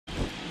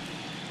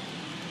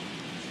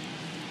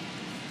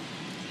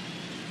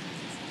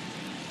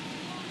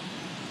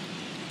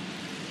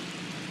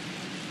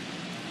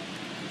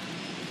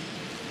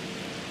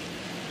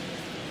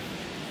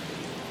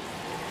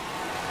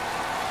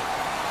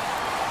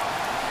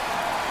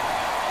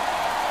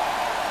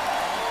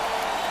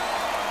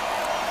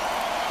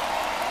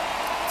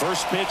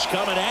First pitch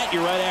coming at you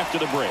right after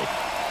the break.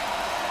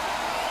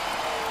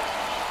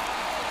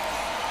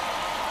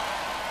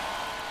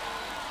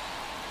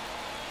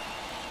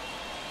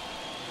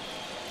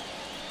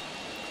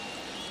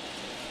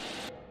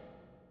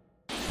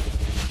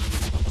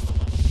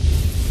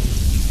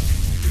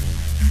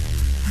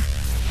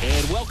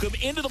 Welcome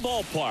into the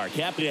ballpark.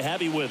 Happy to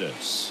have you with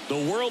us. The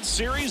World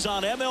Series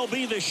on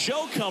MLB The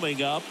Show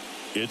coming up.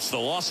 It's the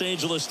Los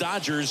Angeles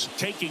Dodgers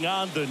taking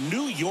on the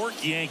New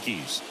York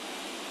Yankees.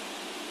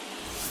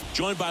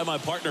 Joined by my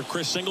partner,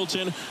 Chris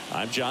Singleton,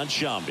 I'm John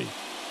Shambi.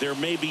 There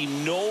may be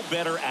no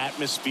better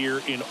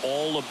atmosphere in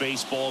all of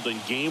baseball than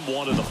Game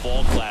 1 of the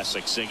Fall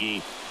Classic,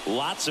 Singy.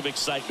 Lots of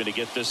excitement to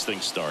get this thing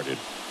started.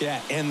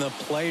 Yeah, and the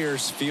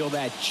players feel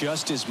that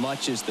just as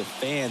much as the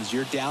fans.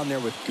 You're down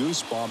there with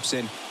goosebumps,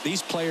 and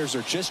these players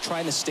are just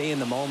trying to stay in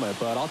the moment.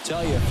 But I'll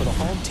tell you, for the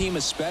home team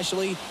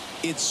especially,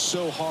 it's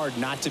so hard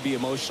not to be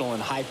emotional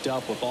and hyped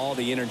up with all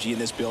the energy in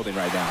this building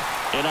right now.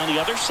 And on the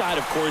other side,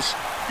 of course,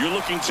 you're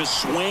looking to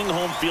swing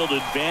home field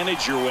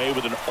advantage your way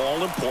with an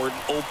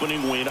all-important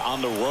opening win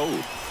on the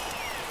road.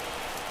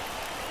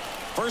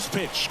 First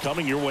pitch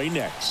coming your way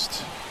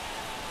next.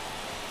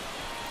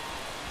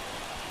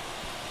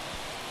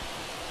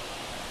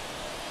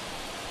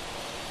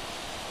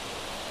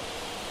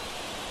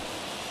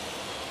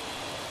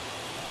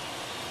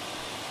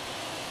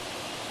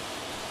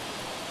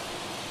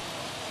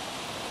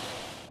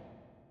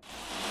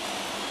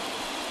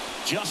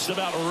 Just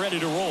about ready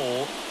to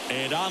roll.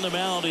 And on the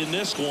mound in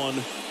this one,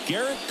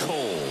 Garrett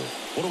Cole.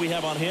 What do we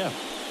have on him?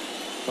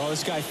 Well,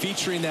 this guy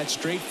featuring that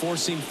straight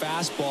four-seam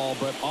fastball,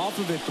 but off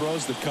of it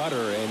throws the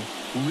cutter. And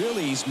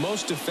really, he's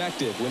most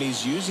effective when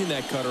he's using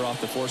that cutter off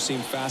the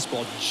four-seam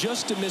fastball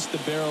just to miss the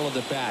barrel of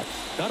the bat.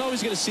 Not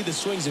always going to see the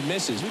swings and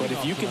misses, but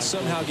if you can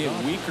somehow get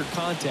weaker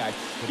contact,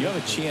 you have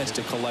a chance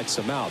to collect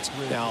some outs.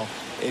 Now,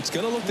 it's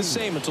going to look the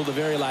same until the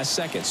very last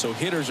second, so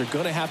hitters are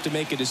going to have to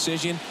make a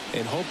decision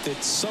and hope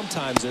that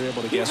sometimes they're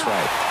able to guess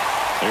right.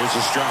 There's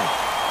a strike.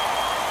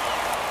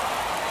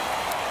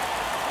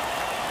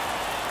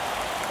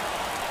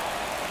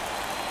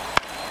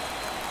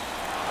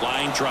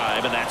 Line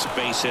drive, and that's a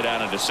base hit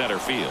out into center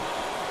field.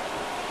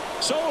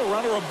 So a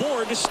runner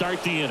aboard to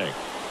start the inning.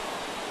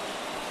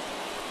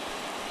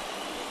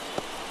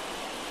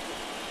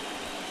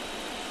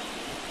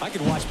 I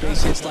could watch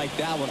base hits like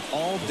that one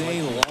all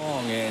day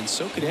long, and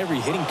so could every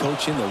hitting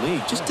coach in the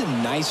league. Just a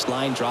nice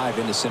line drive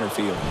into center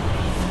field.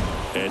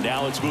 And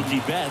now it's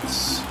Mookie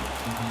Betts.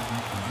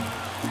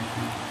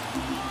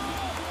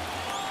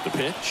 The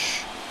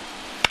pitch.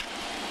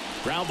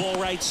 Ground ball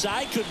right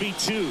side, could be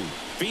two.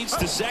 Feeds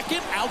to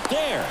second, out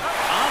there.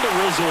 On to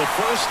Rizzo at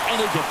first, and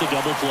he'll get the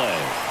double play.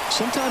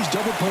 Sometimes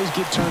double plays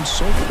get turned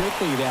so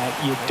quickly that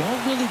you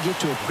don't really get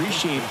to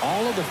appreciate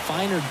all of the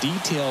finer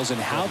details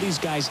and how these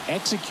guys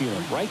execute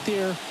them. Right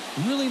there,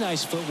 really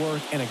nice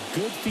footwork, and a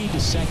good feed to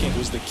second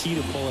was the key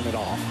to pulling it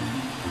off.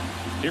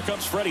 Here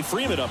comes Freddie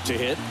Freeman up to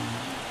hit.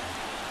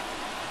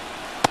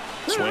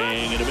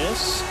 Swing and a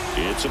miss.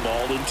 It's a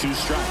ball and 2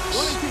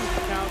 strikes.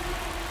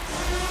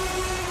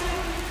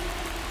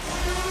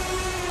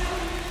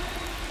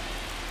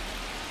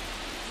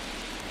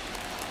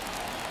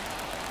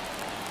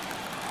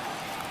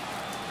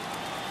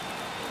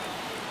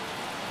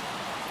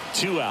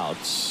 Two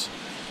outs.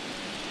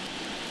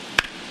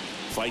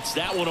 Fights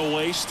that one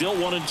away. Still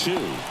 1-2.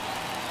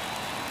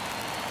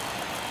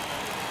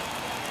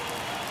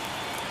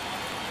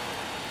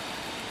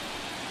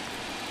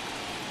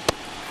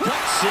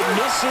 Cuts and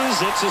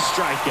misses. It's a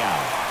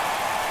strikeout.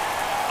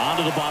 On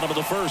to the bottom of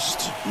the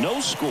first. No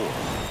score.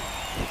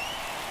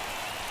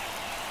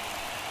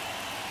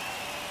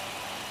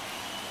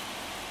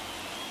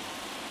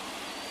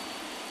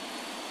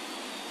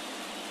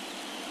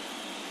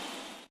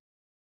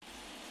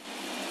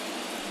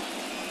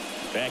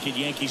 Back at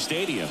Yankee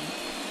Stadium,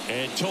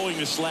 and towing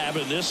the slab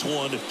in this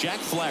one, Jack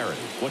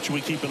Flaherty. What should we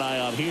keep an eye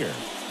on here?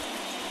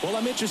 Well,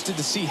 I'm interested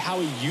to see how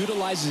he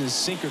utilizes his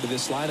sinker to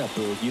this lineup,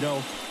 Boog. You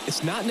know,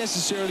 it's not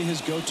necessarily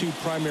his go-to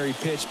primary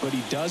pitch, but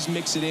he does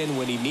mix it in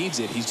when he needs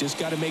it. He's just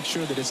got to make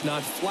sure that it's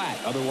not flat.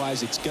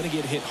 Otherwise, it's going to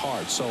get hit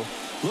hard. So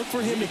look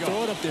for him to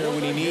throw it up there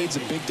when he needs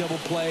a big double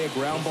play, a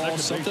ground ball,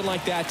 something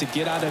like that to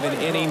get out of an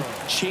inning,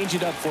 change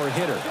it up for a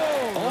hitter.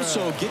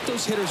 Also, get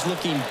those hitters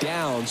looking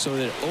down so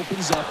that it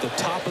opens up the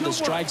top of the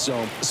strike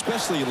zone,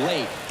 especially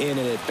late in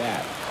an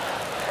at-bat.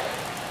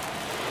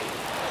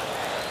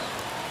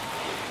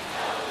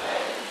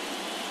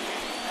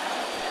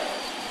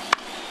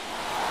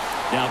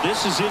 Now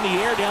this is in the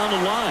air down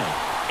the line,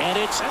 and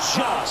it's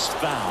just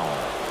foul.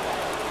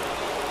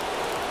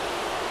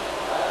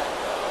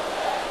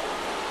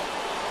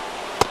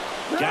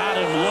 Got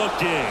him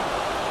looking,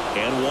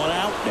 and 1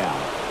 out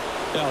now.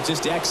 No,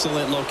 just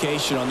excellent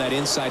location on that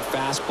inside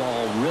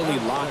fastball. Really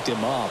locked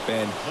him up.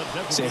 And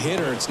as a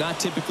hitter, it's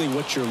not typically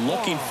what you're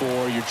looking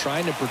for. You're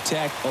trying to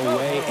protect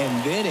away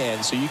and then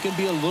in, so you can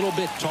be a little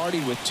bit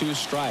tardy with 2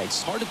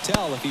 strikes. Hard to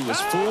tell if he was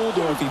fooled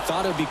or if he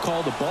thought it would be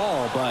called a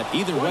ball, but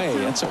either way,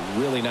 that's a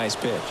really nice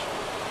pitch.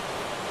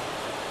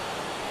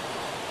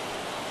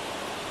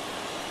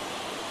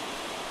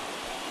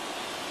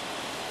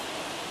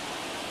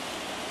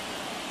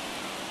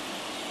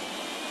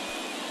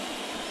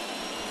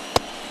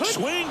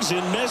 swings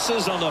and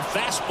misses on the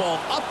fastball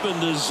up in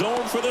the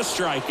zone for the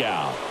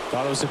strikeout.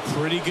 Thought it was a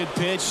pretty good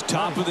pitch.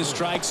 Top of the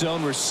strike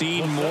zone. We're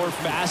seeing more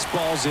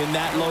fastballs in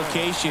that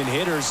location.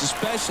 Hitters,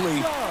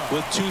 especially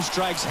with 2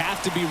 strikes,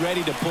 have to be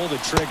ready to pull the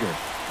trigger.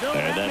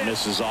 And that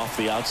misses off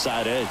the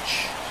outside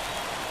edge.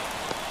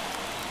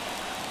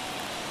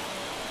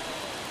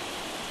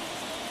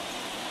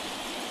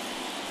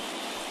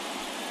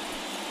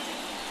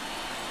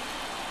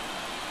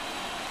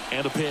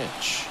 And a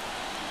pitch.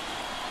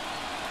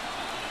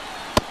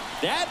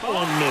 That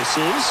one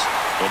misses.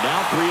 And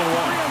now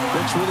 3-1.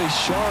 Looks really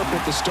sharp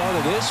at the start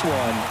of this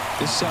one.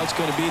 This is how it's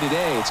going to be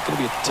today. It's going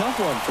to be a tough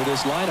one for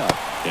this lineup.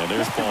 And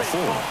there's ball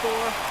 4.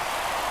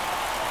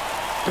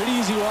 Pretty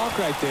easy walk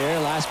right there.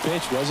 Last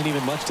pitch wasn't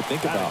even much to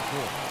think about.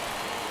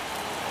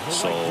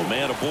 So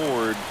man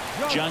aboard.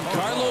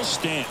 Giancarlo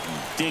Stanton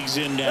digs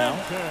in now.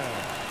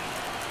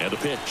 And a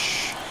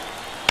pitch.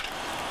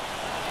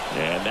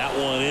 And that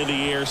one in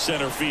the air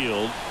center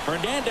field.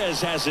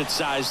 Hernandez has it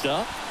sized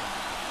up.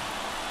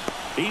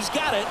 He's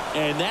got it,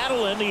 and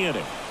that'll end the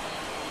inning.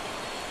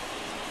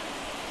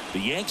 The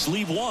Yanks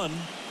leave 1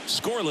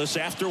 scoreless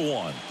after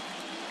 1.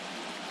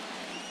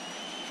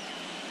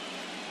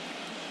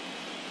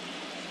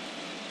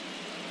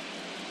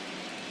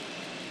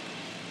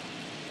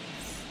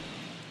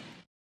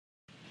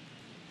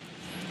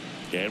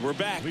 And we're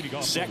back.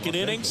 Second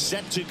inning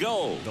set to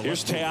go.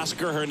 Here's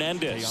Teoscar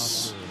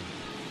Hernandez.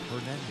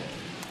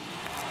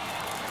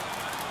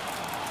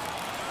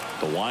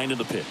 The wind of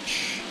the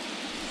pitch.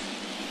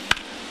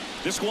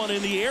 This one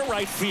in the air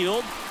right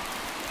field.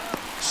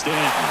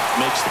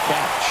 Stanton makes the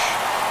catch.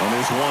 And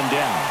there's one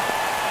down.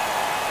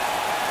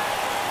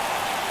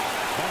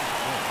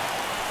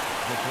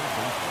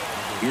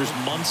 Here's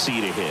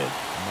Muncy to hit.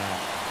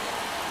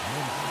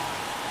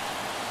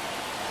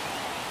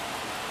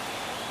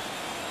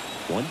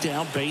 One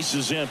down, base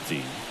is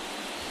empty.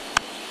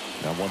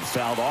 That one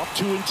fouled off.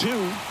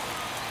 2-2.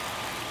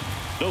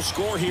 No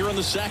score here in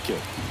the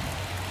second.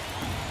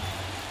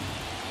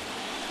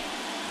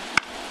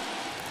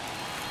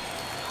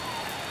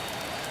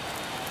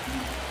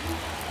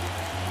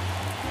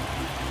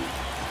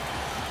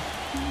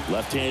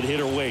 Left-hand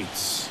hitter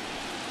waits.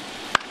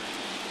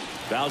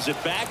 Fouls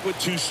it back with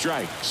 2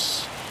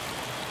 strikes.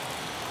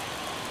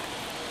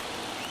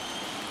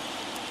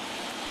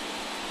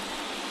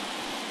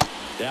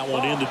 That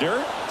one in the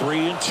dirt.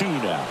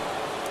 3-2 now.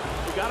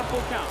 We got a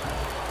full count.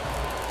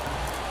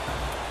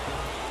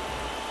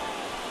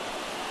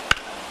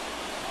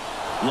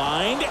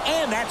 Lined,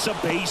 and that's a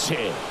base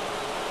hit.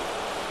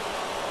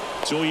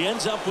 So he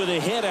ends up with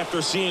a hit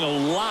after seeing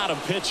a lot of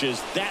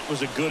pitches. That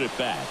was a good at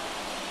bat.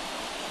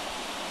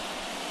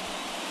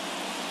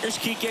 Here's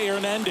Kike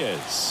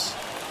Hernandez.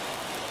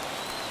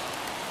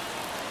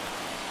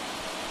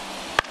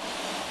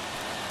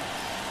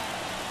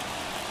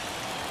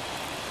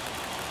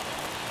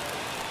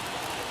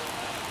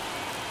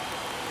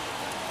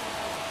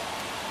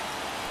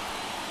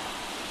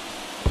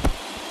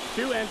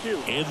 Two and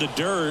two. In the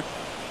dirt.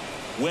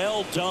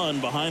 Well done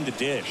behind the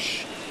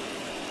dish.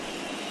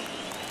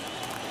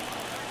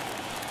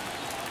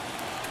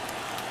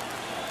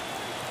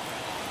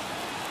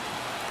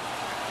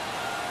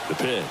 The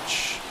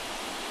pitch.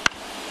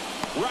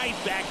 Right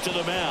back to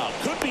the mound.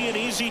 Could be an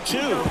easy 2.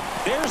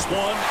 There's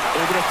one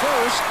over to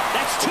first.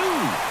 That's 2.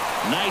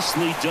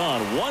 Nicely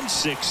done.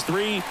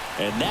 1-6-3,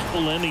 and that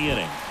will end the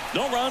inning.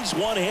 No runs,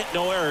 1 hit,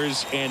 no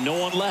errors, and no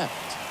one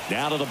left.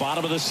 Now to the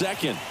bottom of the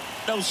second.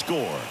 No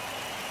score.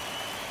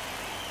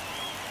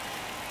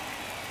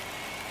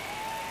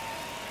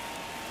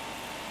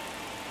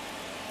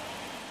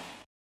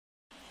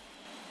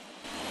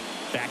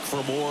 Back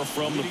for more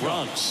from the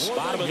Bronx.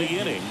 Bottom of the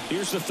inning.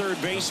 Here's the third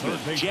baseman,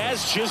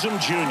 Jazz Chisholm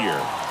Jr.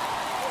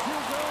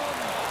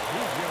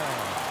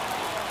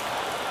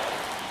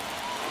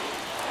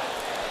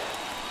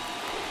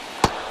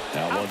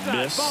 That one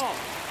missed.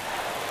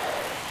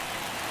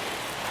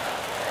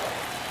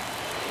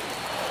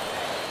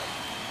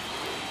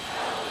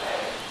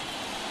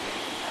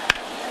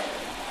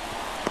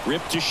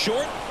 Ripped to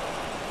short.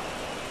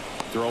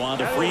 Throw on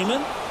to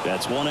Freeman.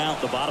 That's 1 out,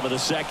 the bottom of the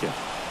second.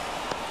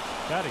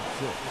 Batting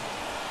 6,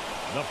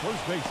 the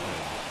first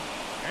baseman,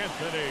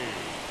 Anthony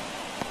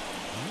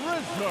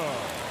Rizzo.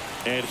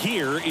 And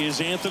here is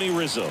Anthony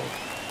Rizzo.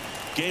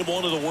 Game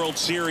 1 of the World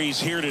Series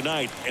here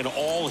tonight, and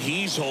all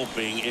he's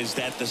hoping is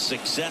that the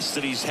success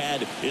that he's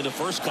had in the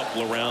first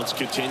couple of rounds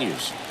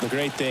continues. The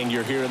great thing,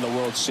 you're here in the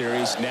World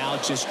Series. Now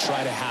just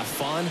try to have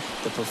fun.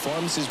 The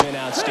performance has been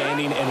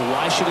outstanding, and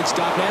why should it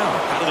stop now?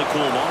 How do they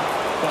cool him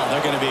off? Well,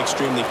 they're going to be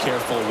extremely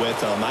careful with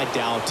him. I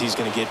doubt he's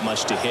going to get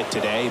much to hit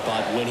today,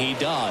 but when he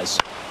does,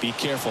 be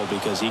careful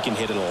because he can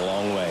hit it a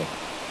long way.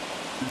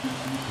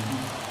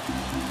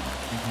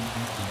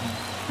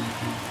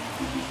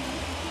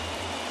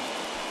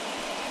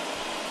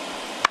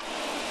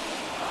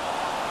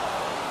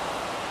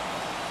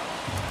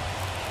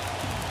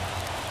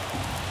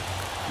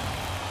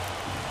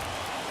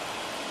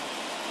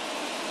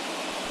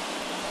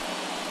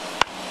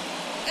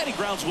 And he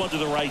grounds one to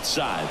the right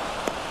side.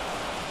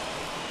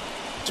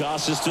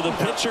 tosses to the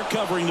pitcher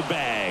covering the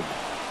bag.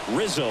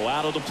 Rizzo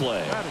out of the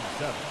play. Batting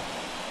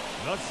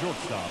seventh, the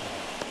shortstop,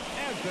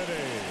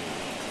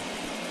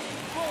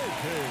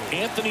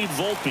 Anthony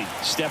Volpe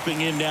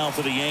stepping in now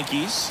for the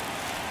Yankees.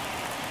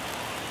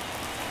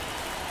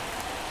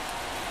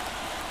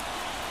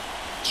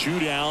 2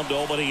 down,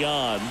 nobody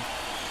on.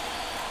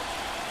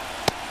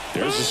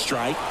 There's a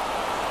strike.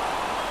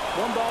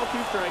 1 ball,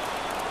 2 strikes.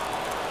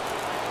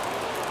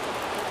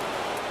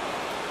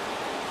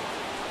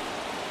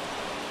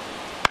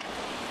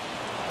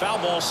 Foul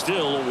ball,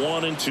 still a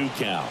 1-2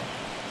 count.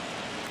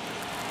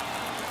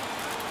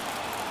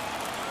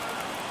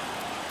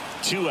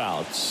 2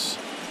 outs.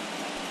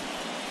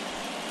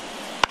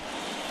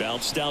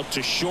 Bounced out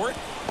to short.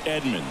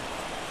 Edman.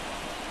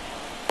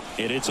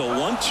 And it's a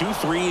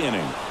 1-2-3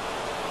 inning.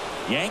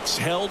 Yanks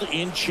held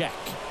in check.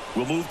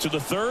 We'll move to the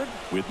 3rd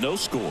with no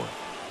score.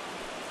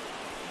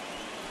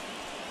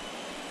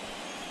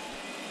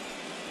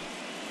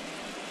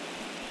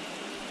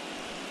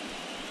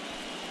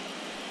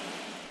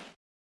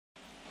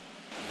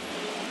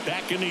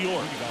 Back in New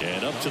York,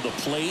 and up to the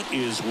plate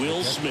is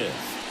Will Smith.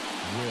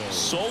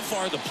 So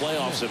far the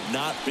playoffs have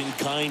not been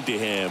kind to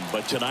him,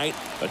 but tonight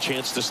a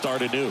chance to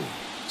start anew.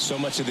 So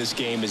much of this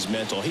game is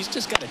mental. He's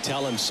just got to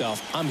tell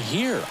himself, I'm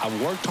here.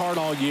 I've worked hard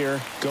all year.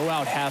 Go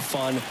out, have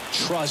fun,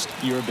 trust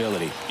your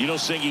ability. You know,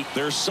 Siggy,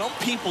 there's some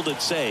people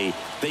that say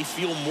they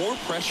feel more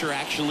pressure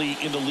actually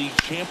in the league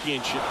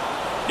championship.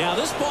 Now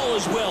this ball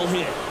is well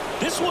hit.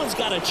 This one's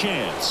got a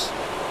chance.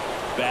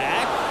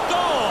 Back,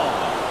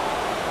 gone.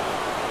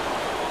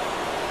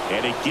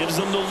 And it gives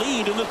them the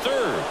lead in the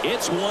 3rd.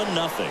 It's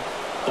 1-0.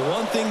 The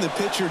one thing the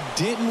pitcher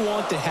didn't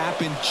want to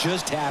happen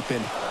just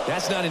happened.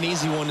 That's not an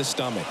easy one to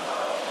stomach.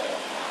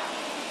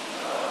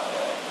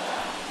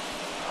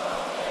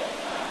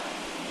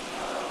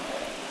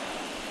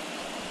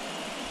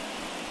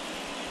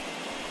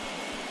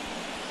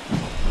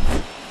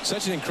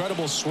 Such an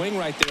incredible swing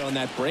right there on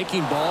that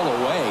breaking ball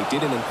away.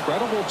 Did an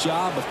incredible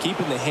job of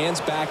keeping the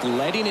hands back,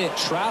 letting it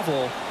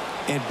travel.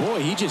 And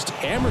boy, he just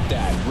hammered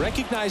that.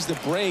 Recognized the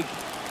break.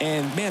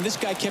 And man, this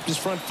guy kept his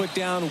front foot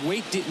down.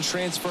 Weight didn't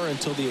transfer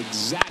until the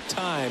exact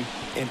time.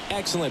 An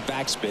excellent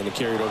backspin to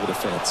carry it over the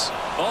fence.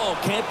 Oh,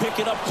 can't pick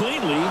it up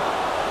cleanly.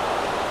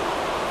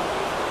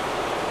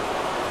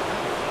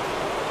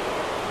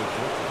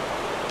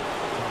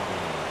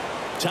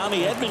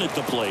 Tommy Edman at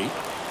the plate.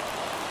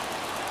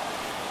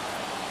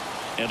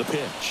 And a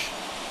pitch.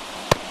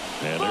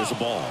 And there's a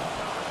ball.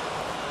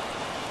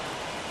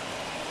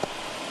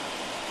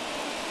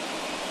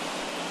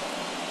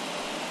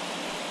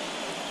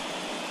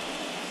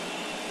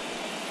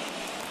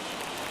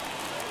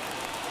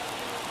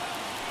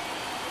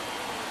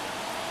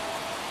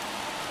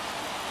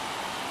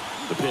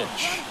 The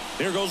pitch.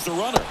 There goes the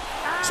runner.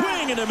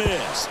 Swing and a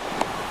miss.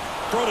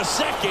 Throw to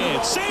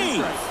second.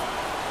 Save.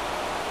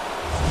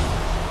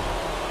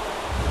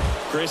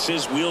 Chris,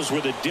 his wheels were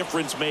the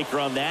difference maker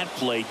on that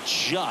play.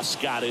 Just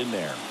got in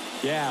there.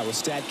 Yeah, with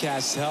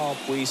StatCast's help,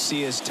 we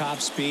see his top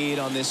speed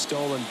on this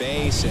stolen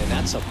base, and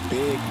that's a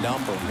big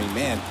number. I mean,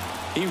 man,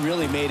 he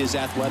really made his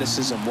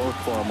athleticism work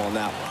for him on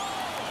that one.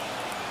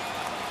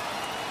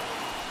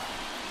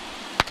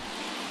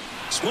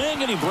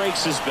 Swing, and he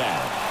breaks his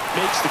bat.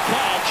 Makes the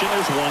catch, and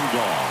there's 1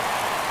 gone.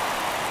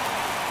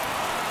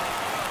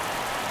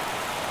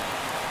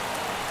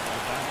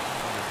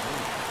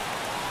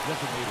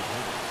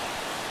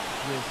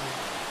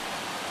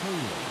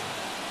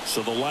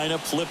 So the lineup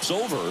flips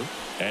over,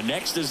 and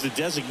next is the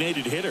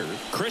designated hitter,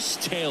 Chris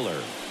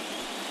Taylor.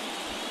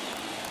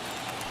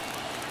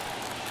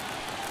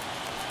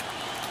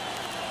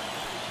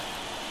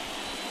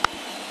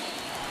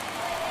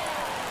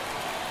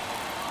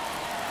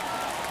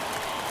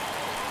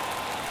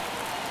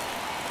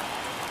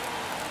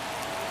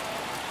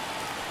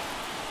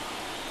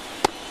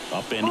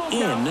 Up and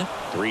in,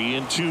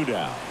 3-2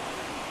 down.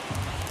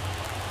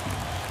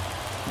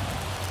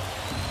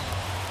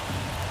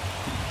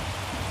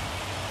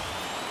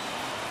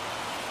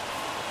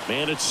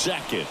 Man at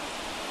second.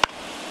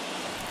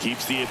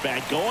 Keeps the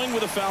at-bat going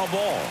with a foul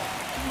ball.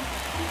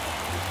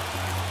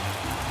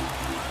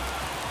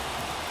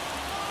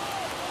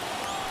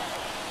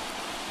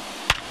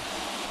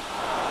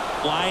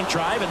 Line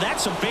drive, and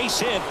that's a base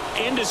hit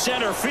into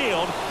center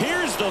field.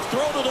 Here's the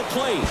throw to the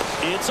plate.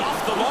 It's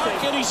off the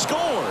mark, and he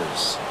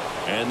scores.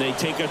 And they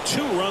take a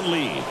 2-run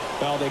lead.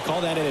 Well, they call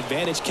that an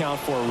advantage count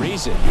for a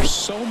reason. You're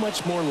so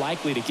much more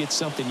likely to get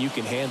something you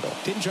can handle.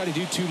 Didn't try to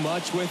do too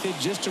much with it,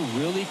 just a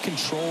really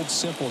controlled,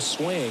 simple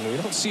swing. We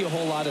don't see a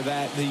whole lot of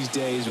that these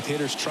days with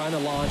hitters trying to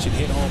launch and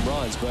hit home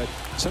runs, but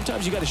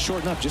sometimes you got to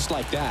shorten up just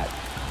like that.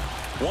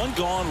 1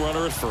 gone,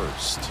 runner at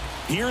first.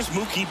 Here's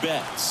Mookie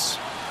Betts.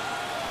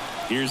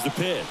 Here's the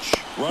pitch.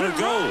 Runner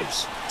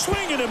goes.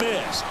 Swing and a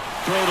miss.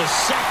 Throw to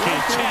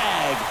second.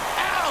 Tag.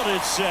 Out. out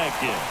at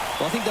second.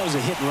 Well, I think that was a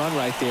hit and run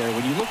right there.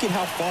 When you look at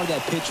how far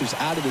that pitch was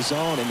out of the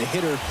zone and the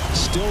hitter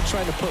still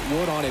trying to put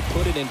wood on it,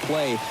 put it in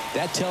play,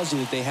 that tells you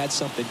that they had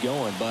something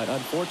going. But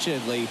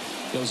unfortunately,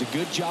 it was a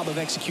good job of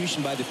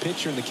execution by the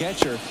pitcher and the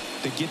catcher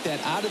to get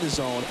that out of the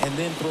zone and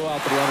then throw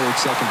out the runner at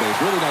second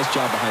base. Really nice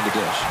job behind the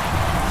dish.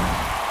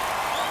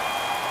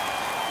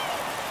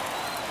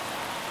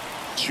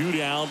 2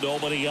 down,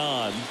 nobody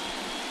on.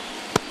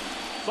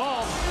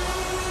 Ball.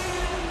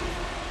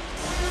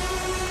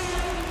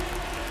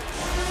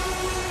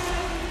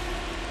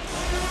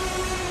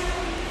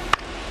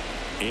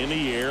 In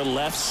the air,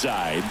 left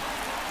side.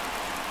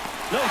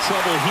 No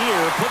trouble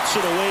here. Puts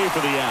it away for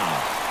the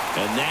out.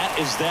 And that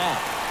is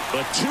that.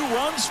 But 2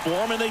 runs for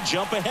them, and they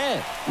jump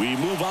ahead. We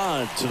move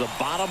on to the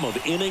bottom of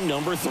inning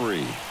number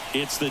 3.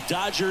 It's the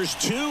Dodgers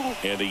 2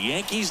 and the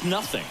Yankees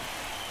nothing.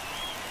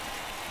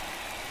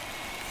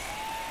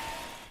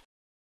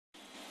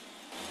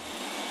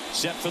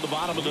 Set for the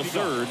bottom of the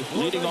 3rd.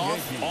 Leading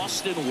off,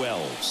 Austin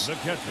Wells. The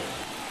catcher.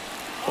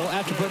 Well,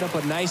 after putting up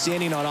a nice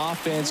inning on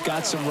offense,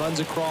 got some runs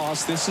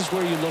across, this is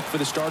where you look for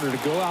the starter to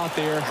go out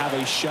there, have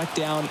a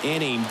shutdown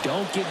inning.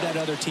 Don't give that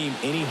other team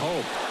any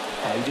hope.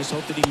 You just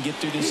hope that he can get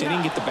through this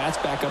inning, get the bats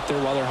back up there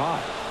while they're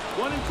hot.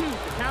 1 and 2,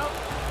 the count.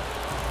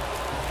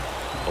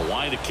 A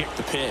line to kick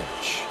the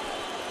pitch.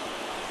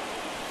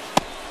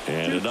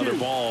 And another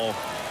ball.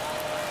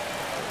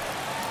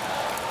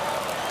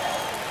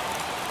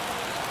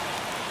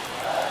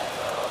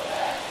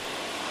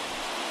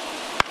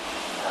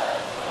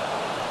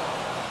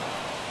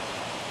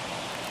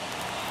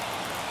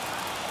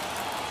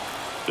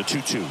 The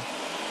 2-2.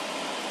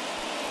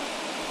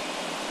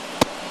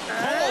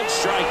 Called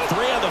strike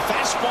 3 on the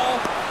fastball,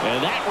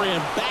 and that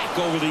ran back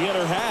over the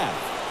inner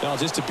half. No,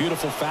 just a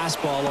beautiful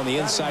fastball on the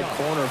inside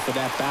corner for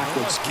that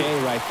backwards K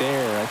right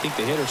there. I think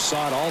the hitter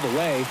saw it all the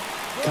way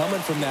coming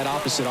from that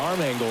opposite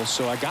arm angle,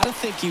 so I got to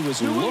think he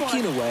was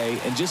looking away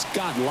and just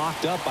got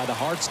locked up by the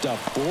hard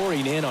stuff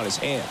boring in on his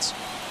hands.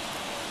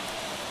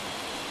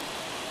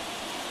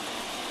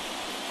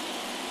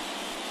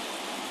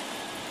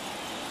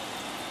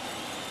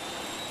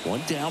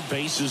 One down,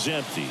 base is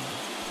empty.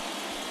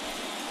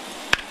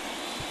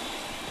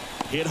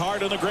 Hit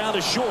hard on the ground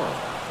is short.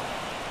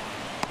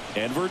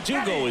 And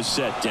Verdugo is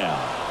set down.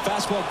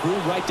 Fastball grew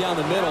right down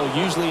the middle.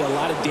 Usually a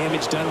lot of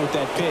damage done with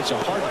that pitch. A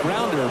hard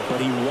grounder, but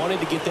he wanted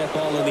to get that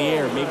ball in the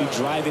air, maybe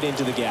drive it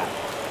into the gap.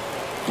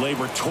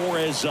 Gleyber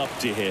Torres up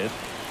to hit.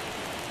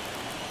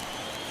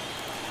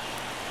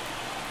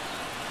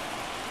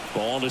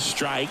 Ball to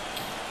strike.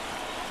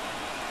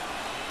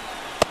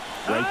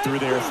 Right through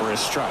there for a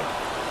strike.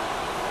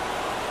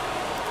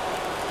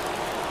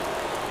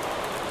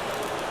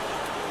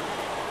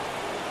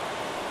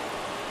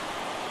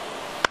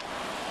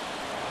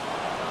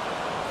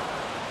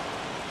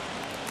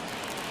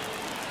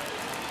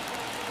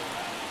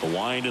 The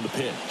wind and the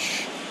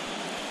pitch.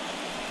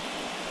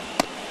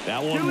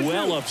 That one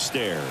well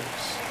upstairs.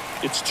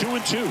 It's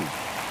 2-2.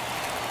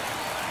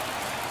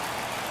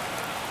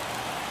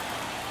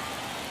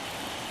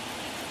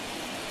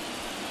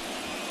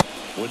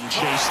 Wouldn't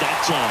chase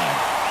that time.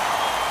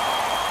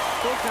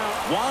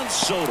 Juan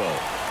Soto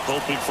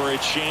hoping for a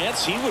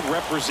chance. He would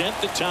represent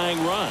the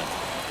tying run.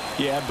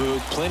 Yeah, Boog,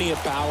 plenty of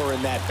power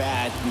in that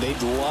bat.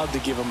 They'd love to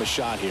give him a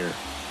shot here.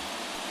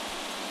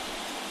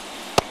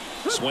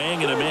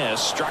 Swing and a miss,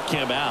 struck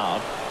him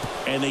out,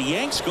 and the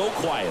Yanks go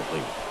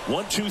quietly.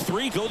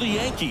 1-2-3 go the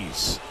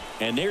Yankees,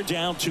 and they're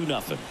down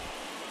 2-0.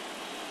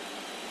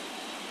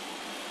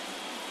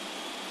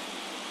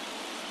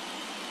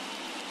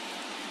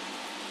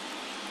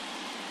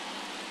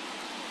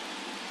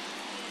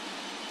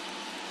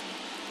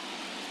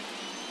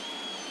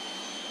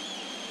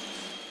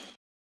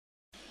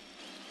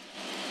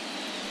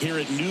 Here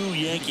at New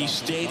Yankee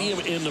Stadium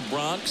in the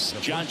Bronx,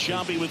 John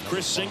Sciambi with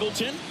Chris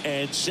Singleton,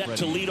 and set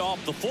to lead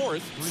off the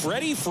 4th,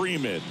 Freddie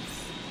Freeman.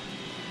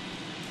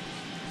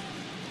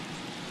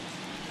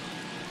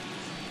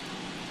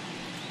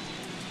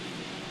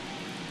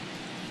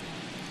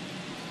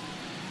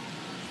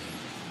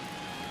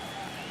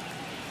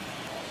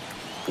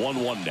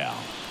 One now.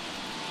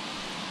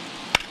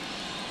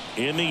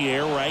 In the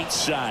air, right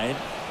side.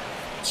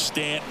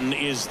 Stanton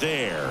is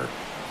there.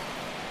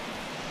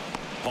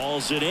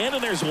 Hauls it in,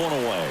 and there's one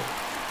away.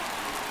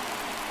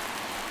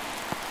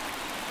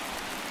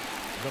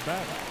 The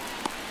batter,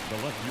 the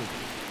left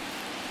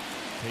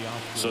fielder.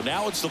 So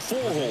now it's the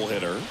 4-hole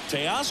hitter,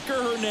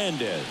 Teoscar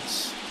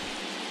Hernandez.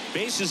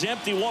 Base is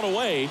empty, one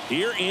away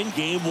here in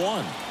game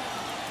 1.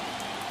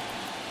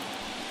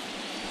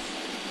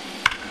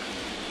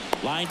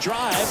 Line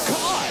drive,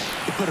 caught.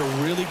 He put a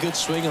really good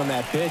swing on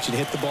that pitch and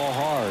hit the ball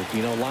hard.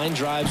 You know, line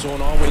drives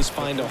won't always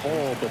find a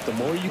hole, but the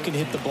more you can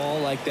hit the ball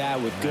like that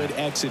with good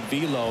exit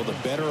velo, the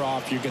better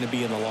off you're going to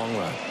be in the long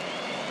run.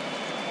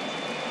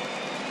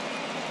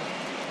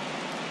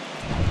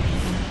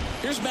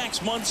 Here's Max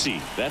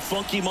Muncy, that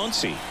funky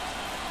Muncy.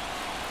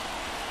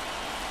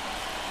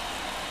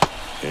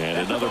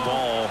 And another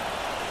ball.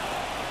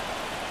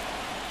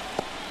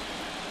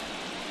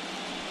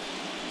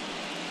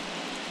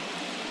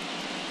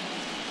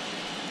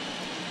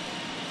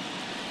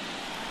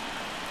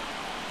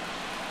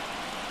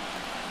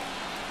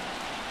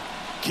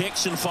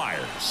 Kicks and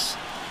fires.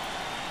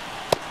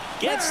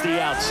 Gets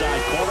the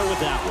outside corner with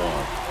that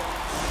one.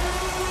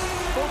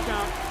 Full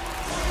count.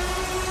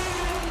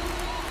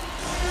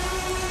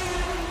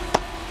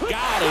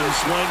 Got him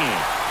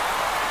swinging.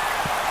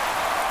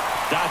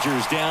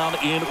 Dodgers down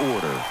in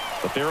order,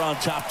 but they're on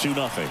top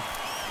 2-0.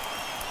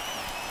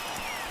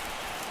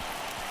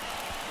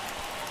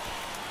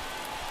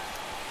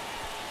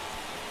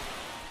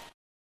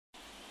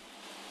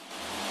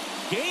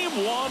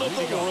 Game 1 of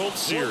the World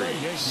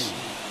Series.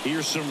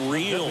 Here's some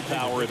real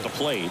power at the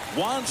plate.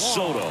 Juan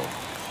Soto.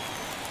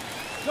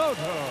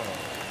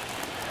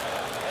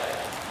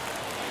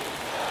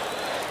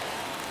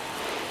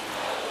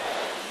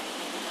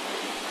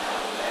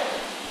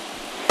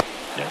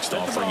 Next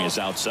offering is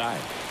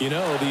outside. You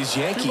know, these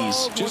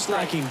Yankees just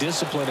lacking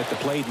discipline at the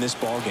plate in this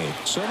ballgame.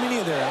 So many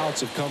of their outs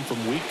have come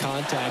from weak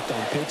contact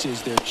on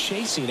pitches they're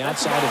chasing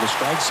outside of the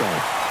strike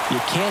zone. You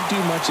can't do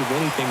much of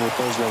anything with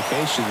those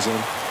locations,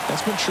 and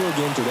that's been true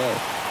again today.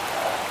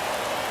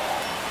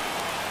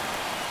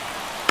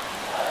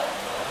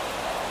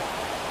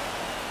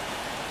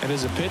 And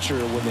as a pitcher,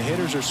 when the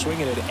hitters are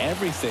swinging at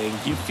everything,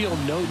 you feel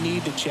no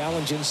need to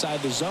challenge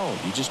inside the zone.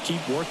 You just keep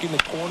working the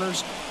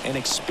corners and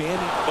expanding.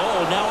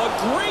 Oh, now a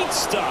great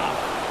stop.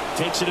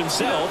 Takes it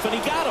himself, and he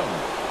got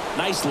him.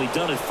 Nicely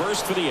done at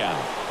first for the out.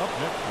 Up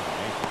next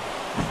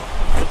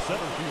is the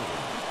center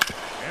fielder,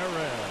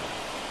 Aaron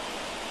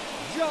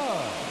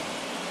Judge.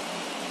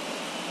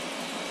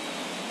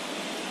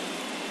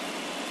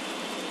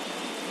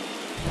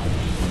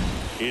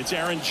 It's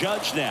Aaron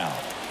Judge now.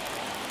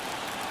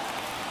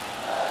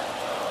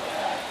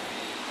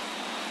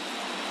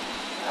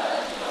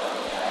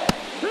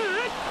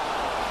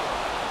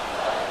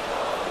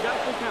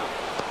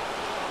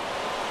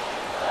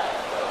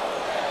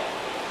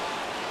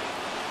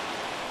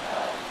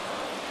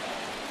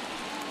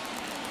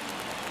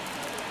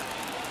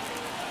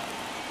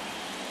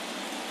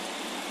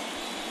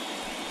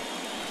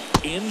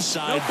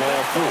 Inside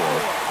ball 4.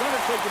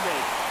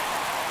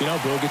 You know,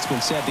 Boog, it's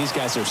been said these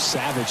guys are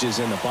savages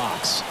in the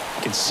box.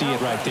 You can see it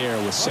right there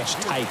with such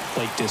tight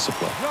plate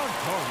discipline.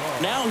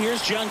 Now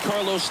here's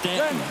Giancarlo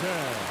Stanton.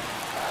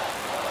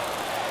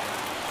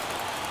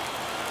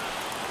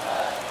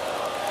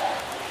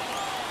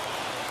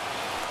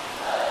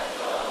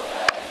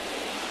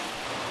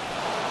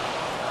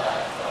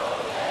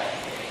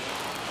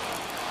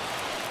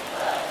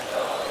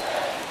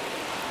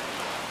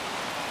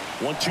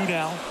 1-2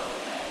 now.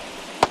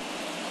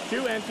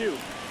 2-2.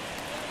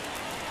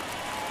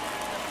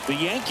 The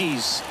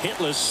Yankees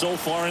hitless so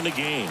far in the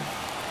game.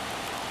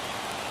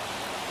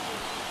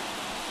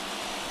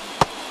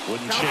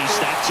 Wouldn't chase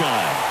that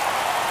time.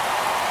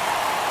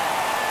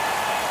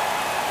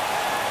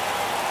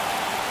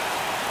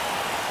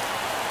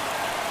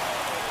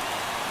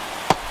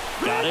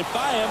 Got it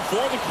by him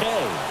for the K.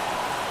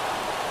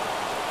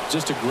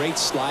 Just a great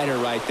slider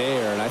right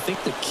there. And I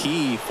think the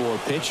key for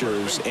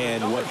pitchers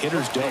and what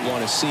hitters don't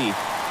want to see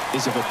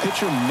is if a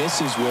pitcher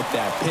misses with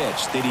that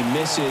pitch, that he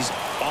misses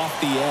off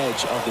the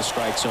edge of the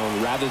strike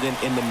zone rather than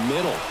in the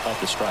middle of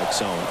the strike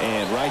zone.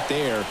 And right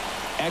there,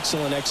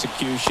 excellent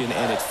execution,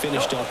 and it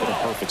finished up in a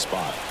perfect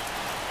spot.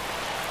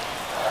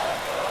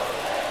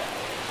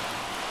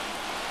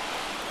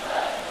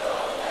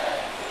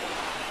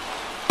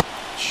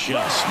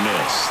 Just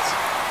missed.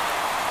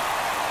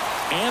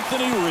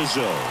 Anthony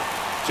Rizzo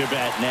to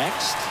bat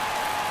next.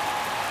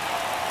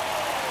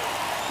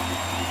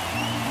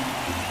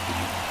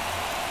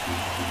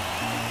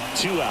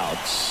 Two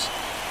outs.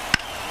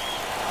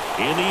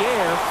 In the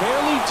air,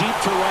 fairly deep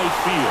to right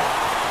field.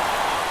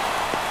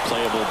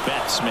 Playable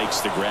Betts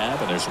makes the grab,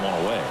 and there's one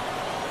away.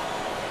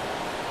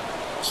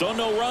 So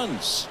no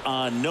runs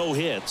on no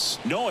hits,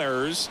 no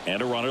errors,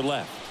 and a runner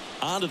left.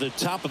 On to the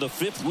top of the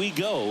 5th we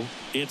go.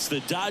 It's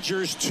the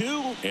Dodgers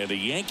 2 and the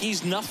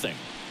Yankees nothing.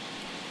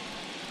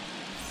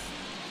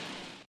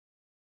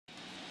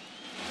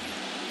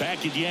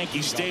 Back at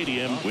Yankee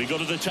Stadium, we go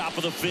to the top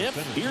of the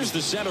 5th. Here's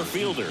the center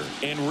fielder,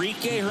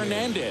 Enrique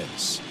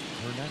Hernandez.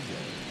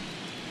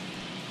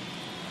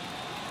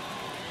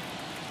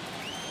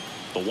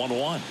 The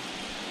 1-1.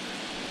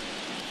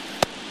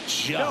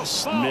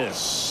 Just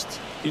missed.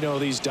 You know,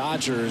 these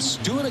Dodgers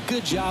doing a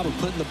good job of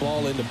putting the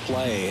ball into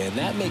play, and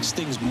that makes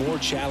things more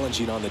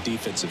challenging on the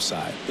defensive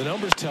side. The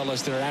numbers tell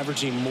us they're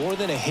averaging more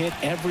than a hit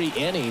every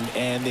inning,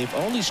 and they've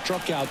only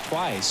struck out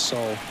twice,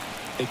 so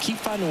they keep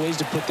finding ways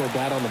to put their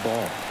bat on the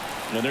ball.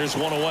 And there's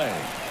one away.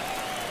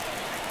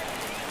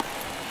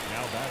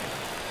 Now batting,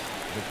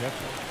 the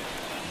catcher,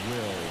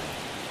 Will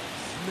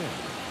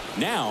Smith.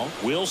 Now,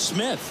 Will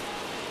Smith.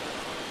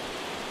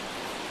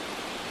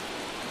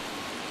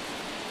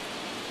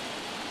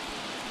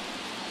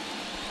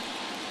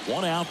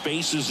 One out,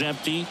 base is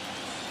empty.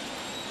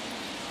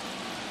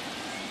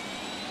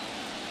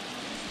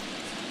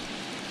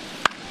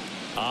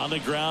 On the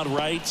ground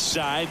right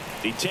side.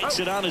 He takes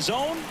it on his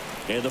own.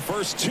 And the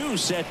first 2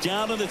 set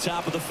down to the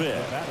top of the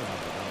 5th.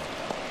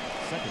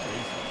 Second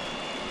baseman,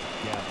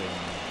 Gavin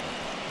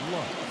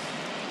Lux.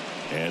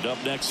 And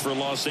up next for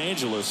Los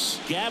Angeles,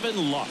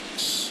 Gavin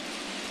Lux.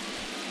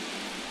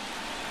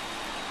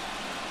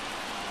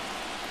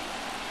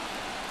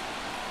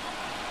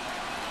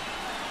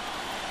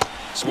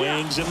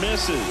 Swings and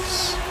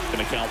misses.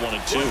 Going to count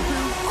 1-2.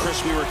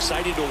 Chris, we were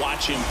excited to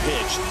watch him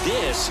pitch.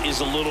 This is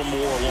a little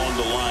more along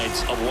the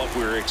lines of what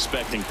we were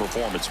expecting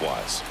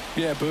performance-wise.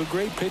 Yeah, Boo,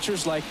 great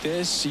pitchers like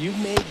this, you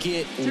may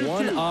get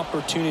one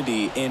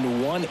opportunity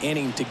in one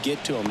inning to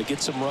get to them, to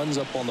get some runs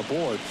up on the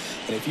board.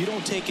 And if you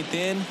don't take it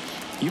then,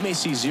 you may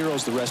see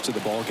zeros the rest of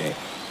the ball game.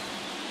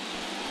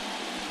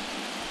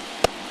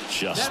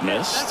 Just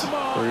missed.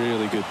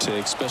 Really good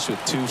take, especially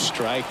with 2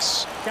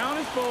 strikes. Count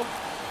is full.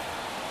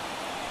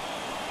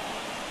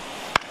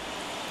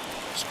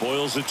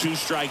 Spoils the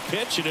 2-strike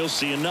pitch, and he'll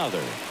see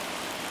another.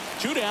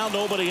 2 down,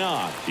 nobody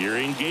on. Here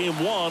in Game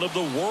 1 of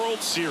the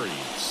World Series.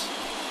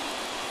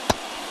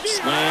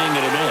 Swing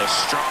and a miss.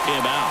 Struck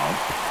him out.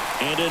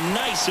 And a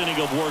nice inning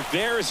of work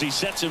there as he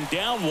sets him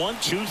down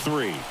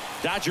 1-2-3.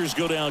 Dodgers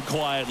go down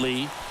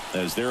quietly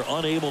as they're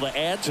unable to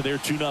add to their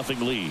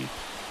 2-0 lead.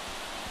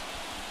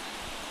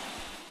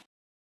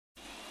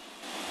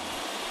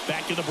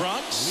 Back in the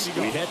Bronx,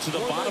 we head to the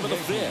bottom of the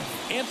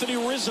 5th. Anthony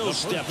Rizzo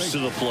steps to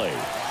the plate.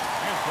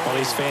 Well,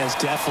 these fans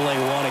definitely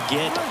want to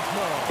get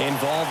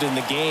involved in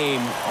the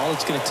game. All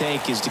it's going to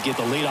take is to get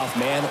the leadoff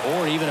man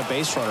or even a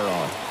base runner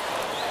on.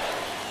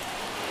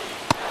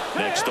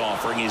 Next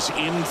offering is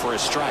in for a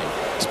strike.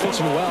 He's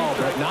pitching well,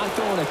 but not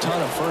throwing a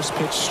ton of first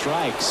pitch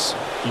strikes.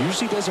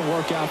 Usually doesn't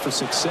work out for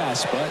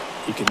success, but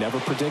you can never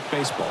predict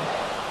baseball.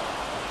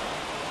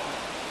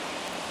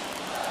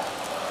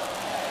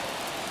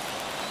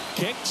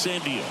 Kicks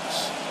and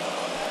deals.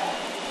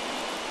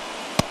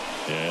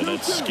 And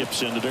that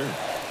skips into dirt.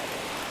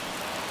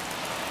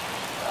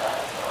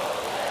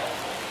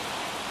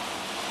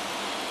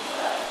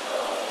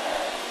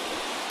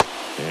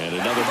 And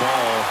another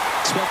ball.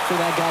 Expect for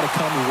that guy to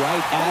come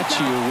right at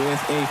you with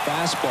a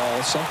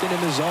fastball, something in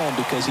the zone,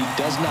 because he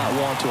does not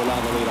want to allow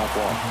the leadoff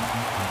walk.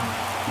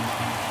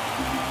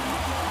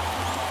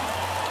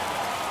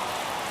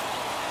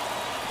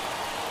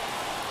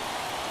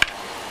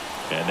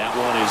 And that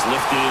one is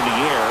lifted in the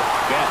air.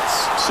 Betts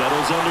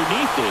settles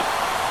underneath it.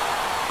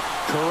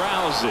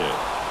 Corrals it.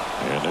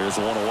 And there's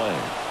one away.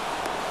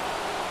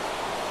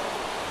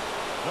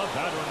 The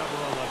batter, number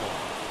 11,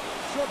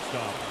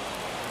 shortstop,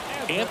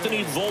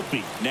 Anthony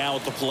Volpe now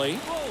at the plate.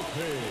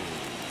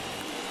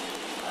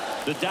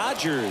 The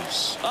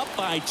Dodgers up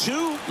by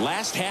 2.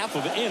 Last half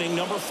of inning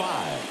number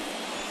 5.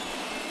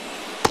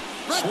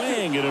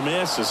 Swing and a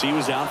miss as he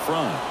was out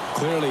front.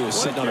 Clearly he was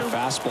sitting on a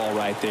fastball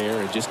right there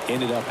and just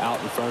ended up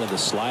out in front of the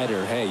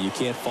slider. Hey, you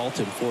can't fault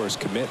him for his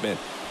commitment.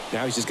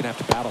 Now he's just going to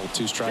have to battle with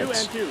 2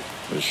 strikes. 2-2.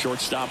 The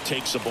shortstop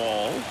takes the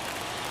ball.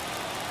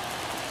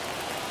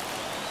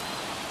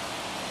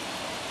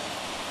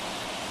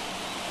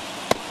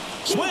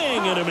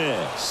 Swing and a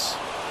miss.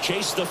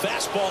 Chase the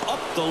fastball up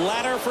the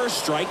ladder for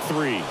strike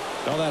 3.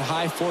 Well, that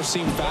high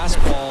four-seam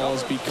fastball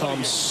has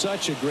become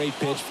such a great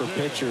pitch for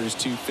pitchers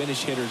to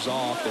finish hitters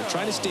off. They're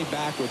trying to stay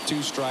back with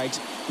 2 strikes,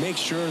 make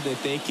sure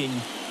that they can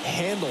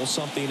handle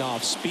something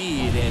off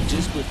speed, and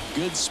just with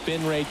good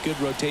spin rate, good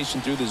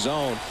rotation through the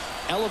zone,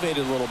 elevate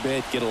it a little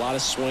bit, get a lot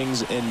of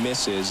swings and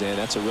misses, and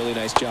that's a really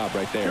nice job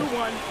right there.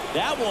 2-1.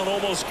 That one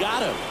almost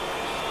got him.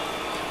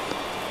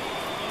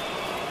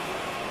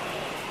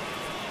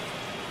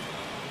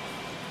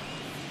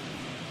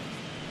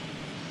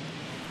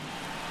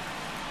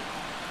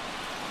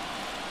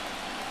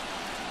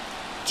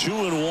 Two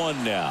and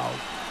 1 now.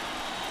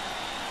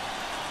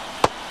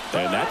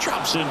 And that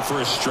drops in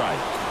for a strike.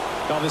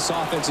 Well, this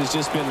offense has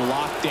just been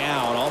locked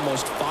down.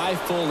 Almost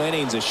 5 full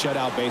innings of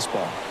shutout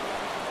baseball.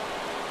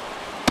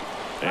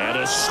 And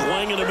a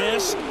swing and a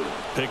miss.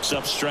 Picks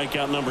up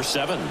strikeout number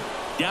 7.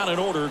 Down in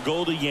order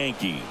go the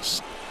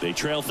Yankees. They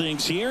trail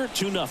things here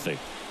 2-0.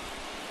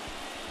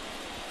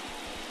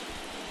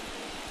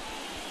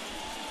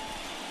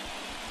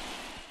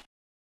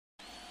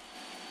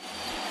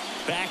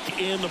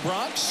 Back in the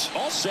Bronx,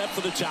 all set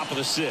for the top of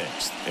the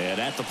 6th. And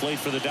at the plate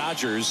for the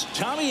Dodgers,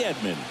 Tommy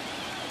Edman.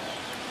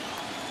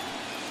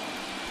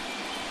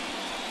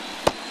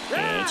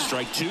 And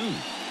strike 2.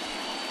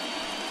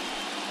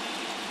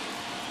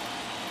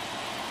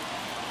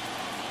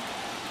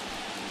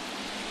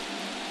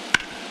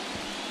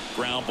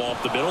 Ground ball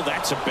up the middle.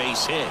 That's a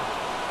base hit.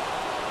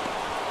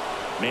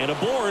 Man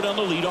aboard on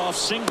the leadoff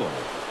single.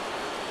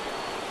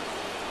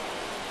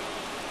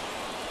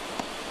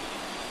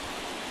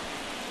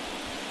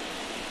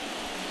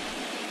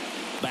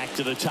 Back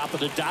to the top of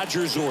the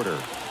Dodgers order.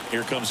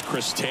 Here comes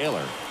Chris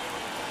Taylor.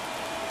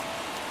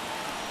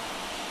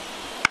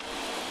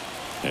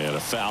 And a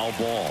foul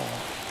ball.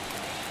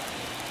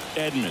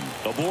 Edman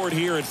aboard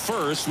here at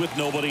first with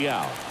nobody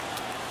out.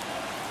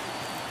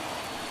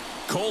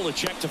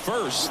 Kolacek to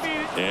first.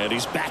 And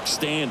he's back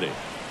standing.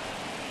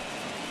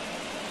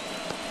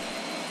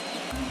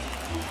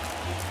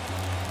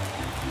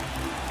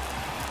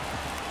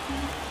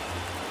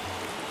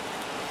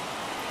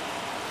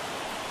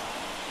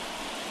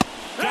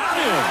 Got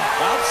him.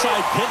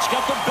 Outside pitch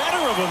got the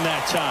better of him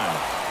that time.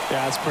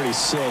 Yeah, that's pretty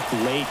sick.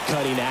 Late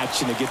cutting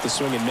action to get the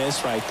swing and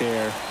miss right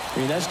there. I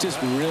mean, that's just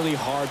really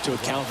hard to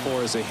account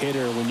for as a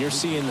hitter when you're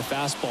seeing the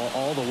fastball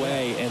all the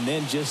way, and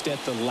then just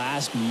at the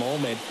last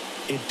moment,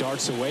 it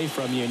darts away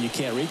from you and you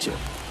can't reach it.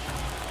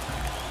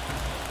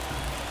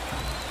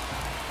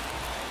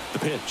 The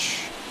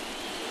pitch.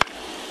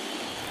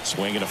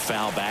 Swing and a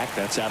foul back.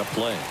 That's out of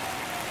play.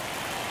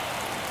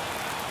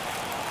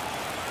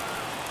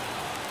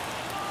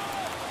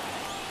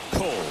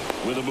 Cole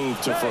with a move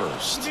to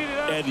first.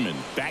 Edman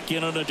back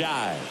in on a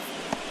dive.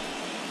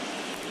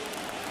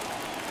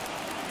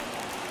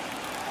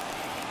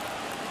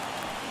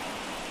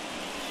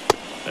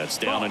 That's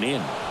down and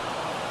in.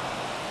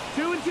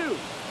 2-2.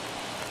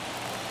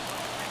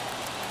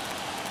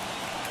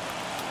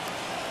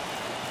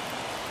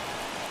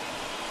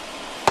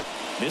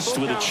 Missed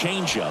with a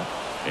changeup,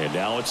 and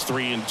now it's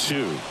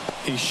 3-2.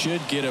 He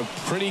should get a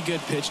pretty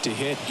good pitch to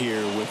hit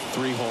here with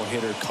three-hole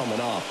hitter coming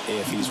up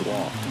if he's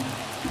walked.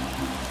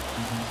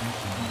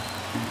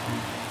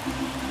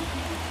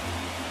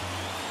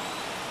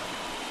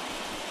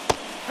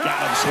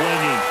 Got him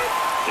swinging,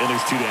 and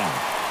there's 2 down.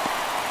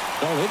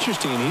 Oh,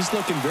 interesting. He's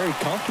looking very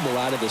comfortable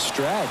out of the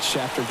stretch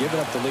after giving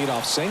up the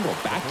leadoff single.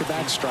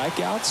 Back-to-back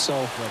strikeouts, so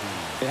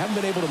they haven't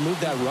been able to move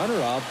that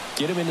runner up,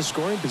 get him into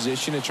scoring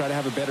position, and try to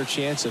have a better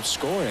chance of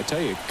scoring. I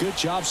tell you, good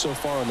job so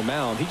far on the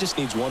mound. He just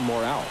needs one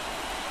more out.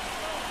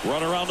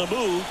 Runner on the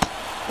move,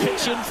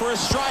 pitching for a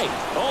strike.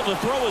 Oh, the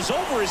throw is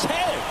over his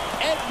head.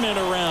 Edman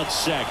around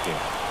second.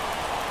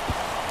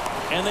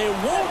 And they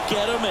won't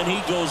get him, and he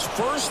goes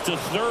first to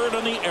third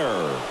on the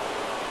error.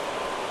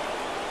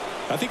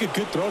 I think a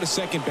good throw to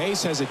second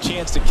base has a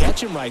chance to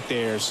catch him right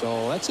there.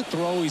 So that's a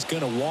throw he's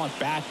going to want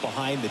back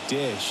behind the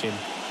dish. And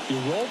you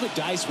roll the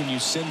dice when you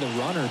send the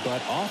runner,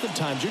 but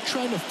oftentimes you're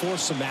trying to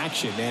force some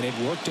action, and it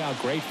worked out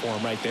great for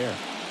him right there.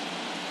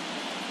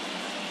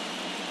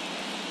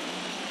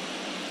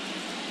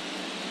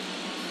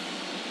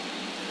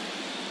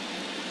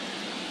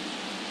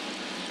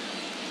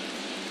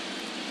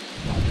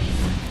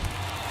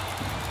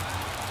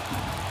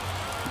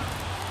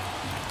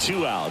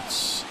 Two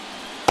outs.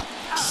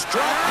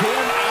 Struck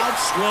him out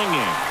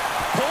swinging.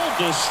 Pulled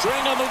the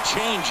string on the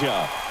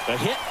changeup. A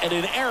hit and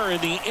an error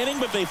in the inning,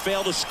 but they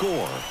fail to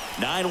score.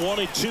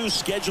 9-1-2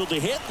 scheduled to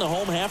hit in the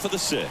home half of the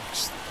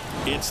 6th.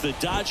 It's the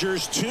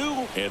Dodgers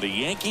 2 and the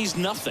Yankees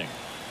nothing.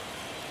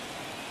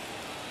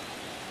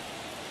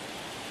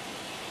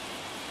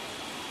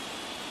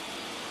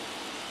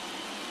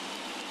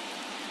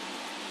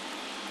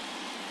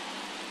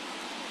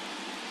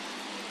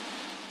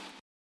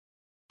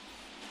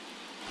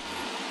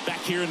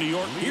 Back here in New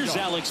York, here's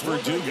Alex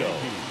Verdugo.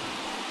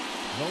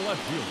 The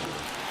left fielder,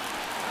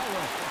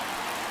 Alex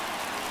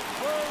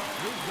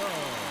Verdugo.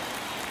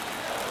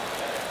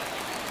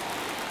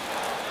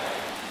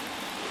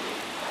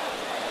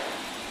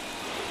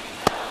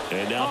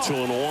 And now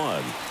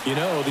 2-1. You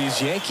know,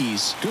 these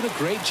Yankees doing a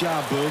great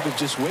job, Boog, of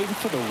just waiting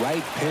for the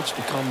right pitch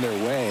to come their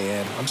way,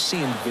 and I'm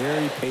seeing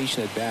very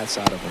patient at-bats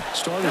out of him.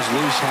 Starter's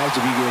leash has to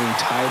be getting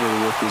tighter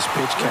with his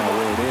pitch count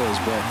where it is,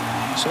 but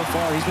so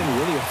far he's been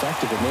really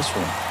effective in this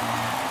one.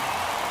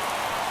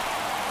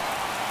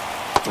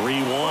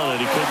 3-1,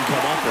 and he couldn't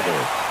come up with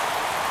it.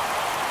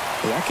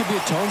 Well, that could be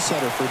a tone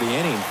setter for the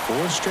inning.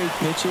 4 straight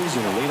pitches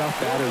and a leadoff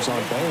batter's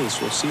on base.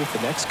 We'll see if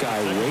the next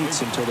guy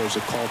waits until there's a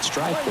called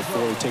strike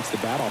before he takes the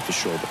bat off his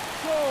shoulder.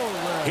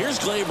 Here's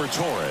Gleyber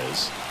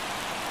Torres.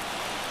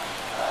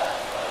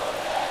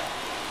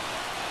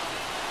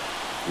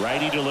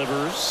 Righty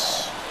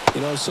delivers.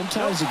 You know,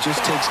 sometimes it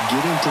just takes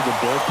getting to the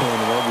bullpen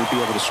in order to be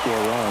able to score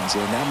runs,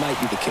 and that might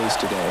be the case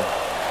today.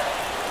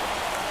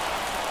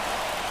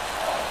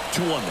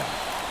 2-1 now.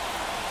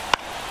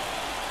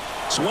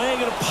 Swing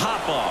and a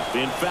pop-off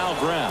in foul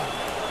ground.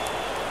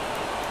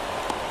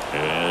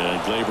 And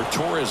Gleyber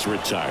Torres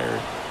retired.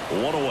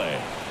 1 away.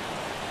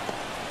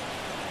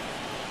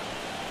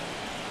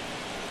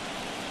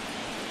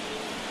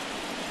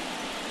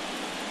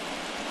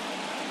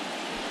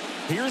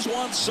 Here's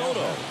Juan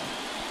Soto.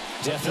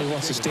 Definitely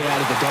wants to stay out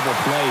of the double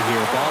play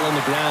here. Ball on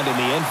the ground in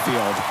the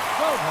infield.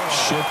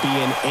 Should be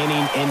an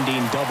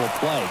inning-ending double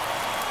play.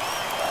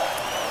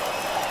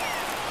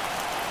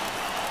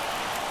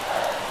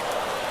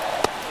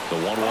 The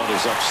 1-1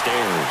 is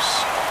upstairs.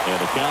 And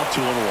the count 2-1.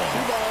 2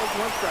 balls,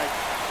 1 strike.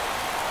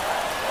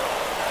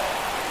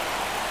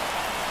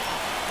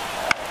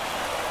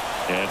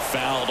 And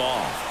fouled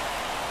off.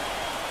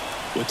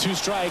 With 2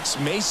 strikes,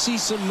 may see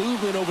some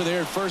movement over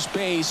there at first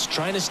base,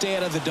 trying to stay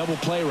out of the double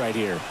play right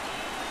here.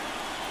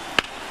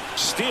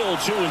 Still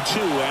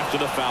 2-2 after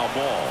the foul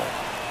ball.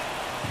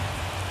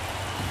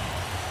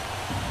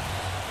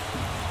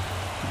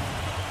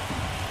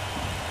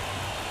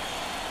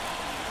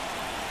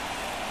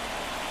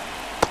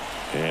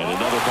 And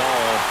another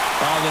ball.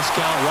 On this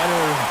count,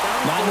 runner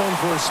not known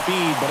for his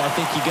speed, but I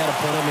think you got to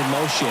put him in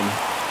motion.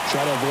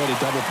 Try to avoid a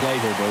double play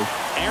here, dude.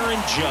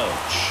 Aaron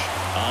Judge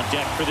on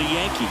deck for the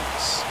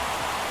Yankees.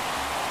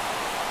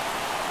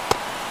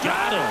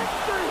 Got him.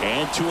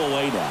 And 2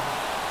 away now.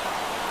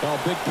 Well,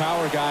 big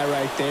power guy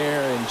right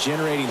there and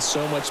generating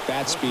so much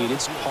bat speed.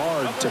 It's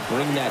hard to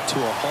bring that to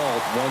a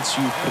halt once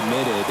you've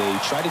committed. They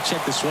tried to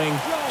check the swing,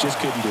 just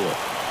couldn't do it.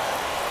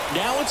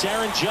 Now it's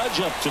Aaron Judge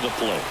up to the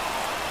plate.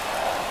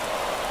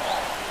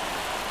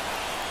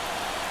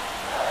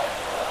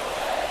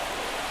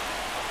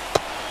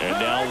 And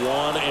now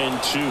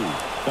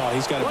 1-2. Oh,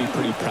 he's got to be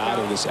pretty proud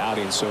of this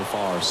outing so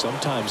far.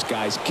 Sometimes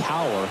guys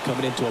cower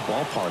coming into a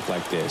ballpark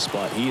like this,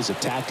 but he has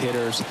attacked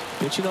hitters.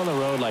 Pitching on the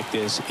road like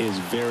this is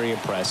very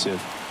impressive.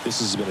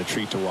 This has been a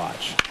treat to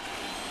watch.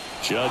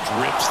 Judge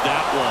rips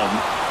that one.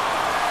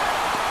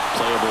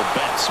 Playable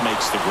Betts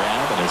makes the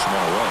grab, and there's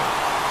one away.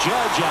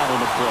 Judge out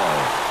on the play,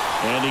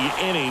 and the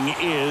inning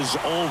is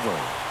over.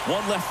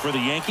 One left for the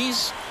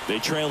Yankees. They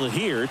trail it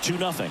here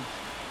 2-0.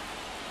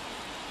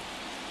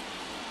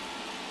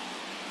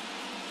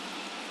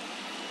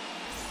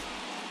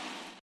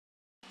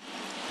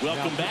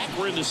 Welcome back.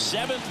 We're in the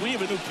 7th. We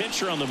have a new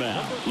pitcher on the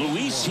mound.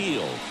 Luis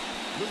Gil.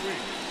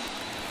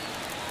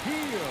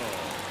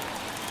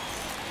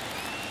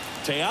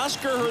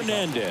 Teoscar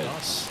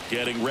Hernandez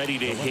getting ready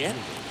to hit.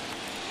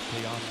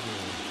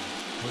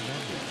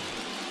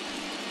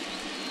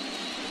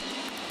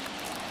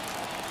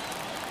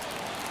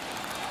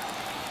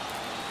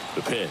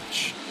 The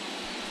pitch.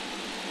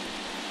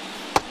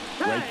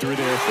 Right through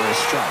there for a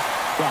strike.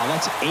 Wow,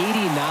 that's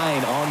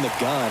 89 on the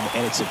gun,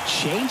 and it's a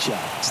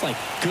changeup. It's like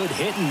good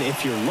hitting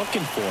if you're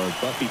looking for it,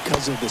 but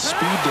because of the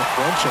speed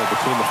differential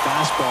between the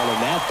fastball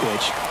and that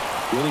pitch,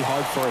 really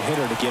hard for a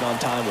hitter to get on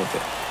time with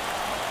it.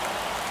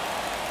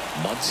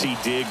 Muncy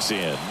digs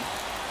in.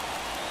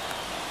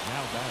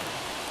 Now batter,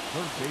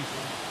 third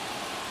baseman,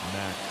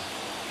 Max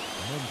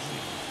Muncy.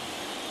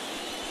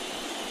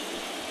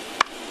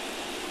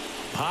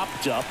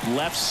 Popped up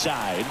left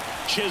side.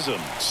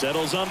 Chisholm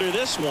settles under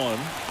this one.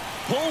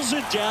 Pulls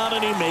it down,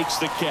 and he makes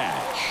the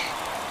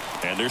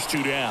catch. And there's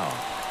 2 down.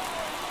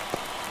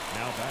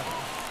 Now batting,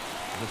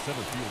 the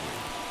center fielder,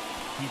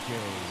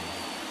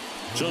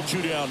 Kike. So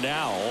 2 down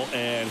now,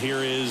 and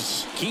here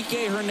is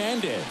Kike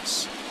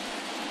Hernandez.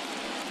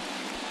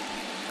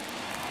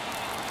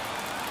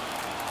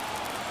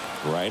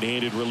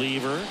 Right-handed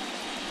reliever.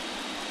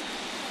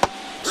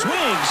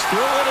 Swings through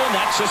it, and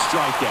that's a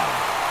strikeout.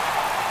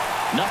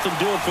 Nothing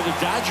doing for the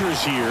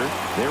Dodgers here.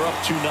 They're up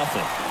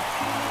 2-0.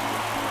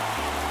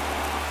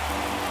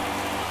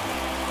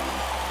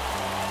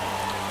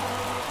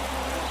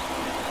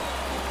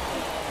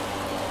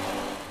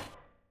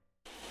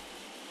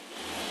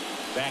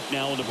 Back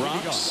now in the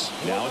Bronx.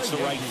 Now it's the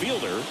right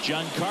fielder,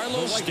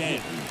 Giancarlo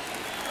Stanton.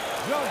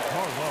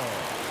 Giancarlo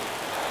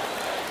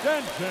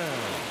Stanton.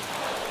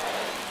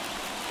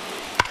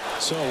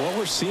 So what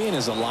we're seeing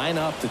is a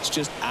lineup that's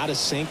just out of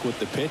sync with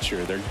the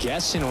pitcher. They're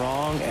guessing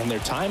wrong, and their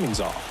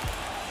timing's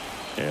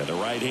off. And the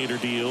right-hander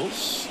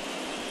deals.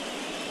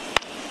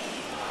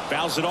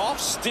 Fouls it off.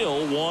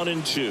 Still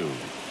 1-2.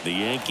 The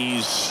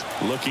Yankees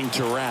looking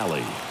to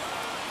rally.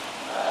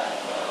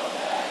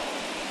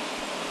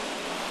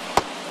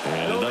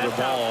 And another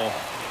ball.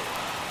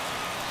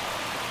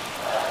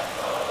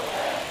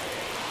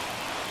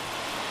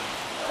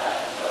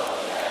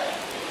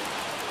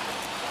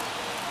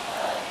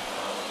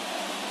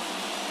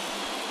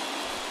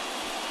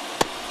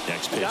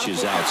 Next pitch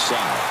is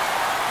outside.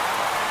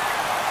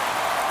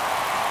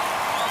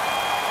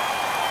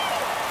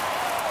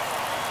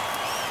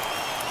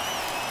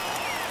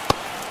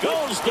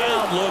 Goes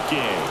down looking.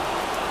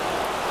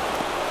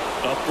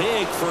 A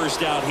big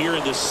first out here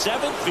in the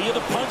 7th via the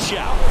punch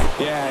out.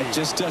 Yeah, it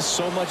just does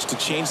so much to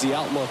change the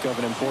outlook of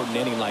an important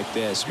inning like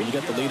this. When you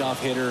got the leadoff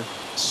hitter,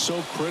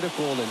 so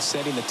critical in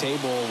setting the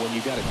table when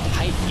you got a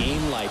tight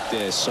game like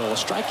this. So a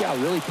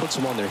strikeout really puts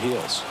them on their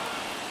heels.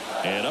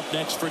 And up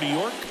next for New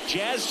York,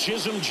 Jazz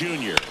Chisholm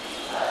Jr.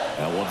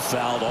 That one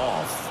fouled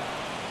off.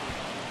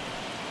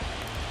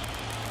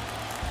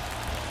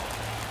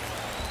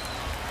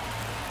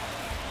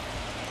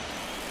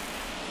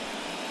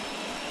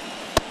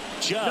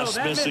 Just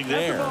missing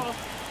there.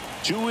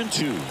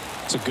 2-2.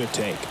 It's a good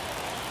take.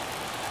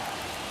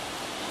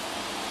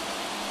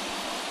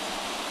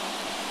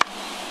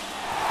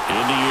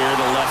 In the air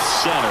to left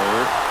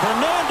center.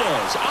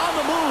 Hernandez on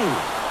the move.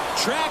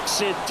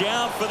 Tracks it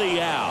down for the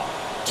out.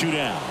 2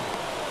 down.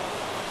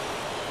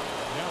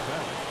 Now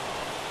batting,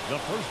 the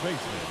first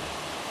baseman.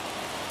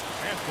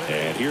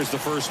 And here's the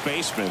first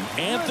baseman,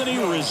 Anthony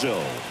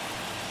Rizzo.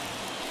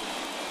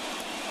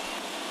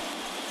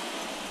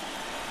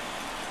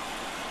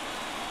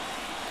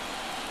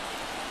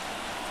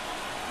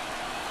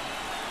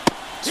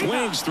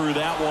 Swings through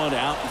that one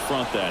out in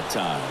front that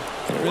time.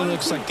 It really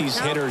looks like these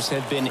hitters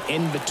have been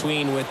in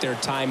between with their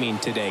timing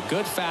today.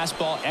 Good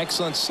fastball,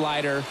 excellent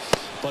slider,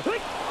 but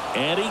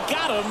and he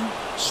got him.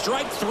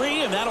 Strike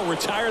 3, and that'll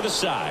retire the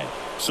side.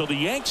 So the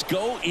Yanks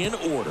go in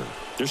order.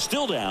 They're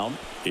still down.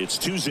 It's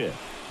 2-0.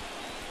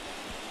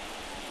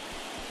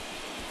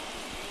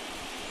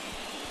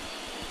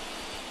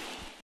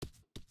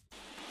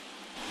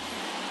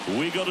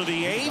 We go to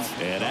the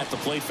 8th, and at the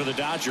plate for the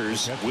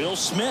Dodgers, Will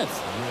Smith.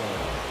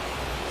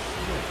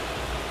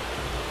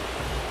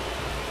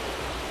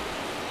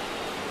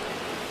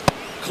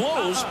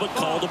 Close, but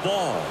called a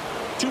ball.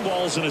 2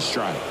 balls and a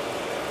strike.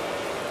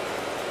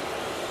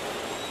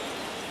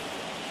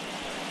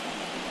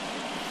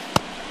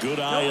 Good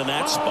eye in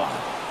that spot.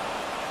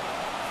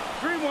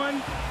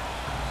 3-1.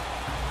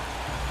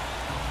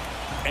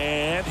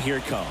 And here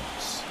it comes.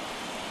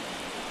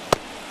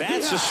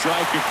 That's a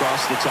strike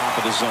across the top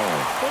of the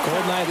zone.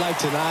 Cold night like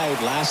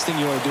tonight, last thing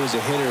you want to do as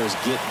a hitter is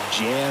get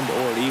jammed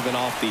or even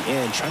off the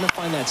end. Trying to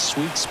find that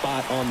sweet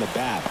spot on the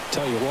bat.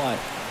 Tell you what,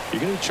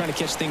 you're going to be trying to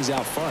catch things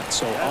out front.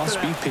 So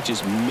off-speed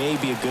pitches may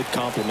be a good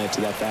complement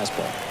to that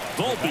fastball.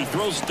 Volpe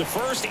throws to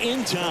first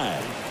in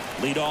time.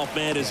 Leadoff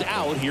man is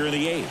out here in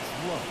the 8th.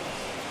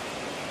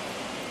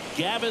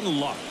 Gavin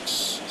Lux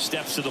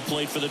steps to the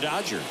plate for the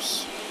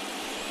Dodgers.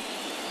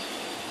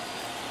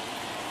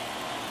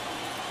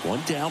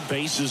 1 down,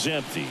 base is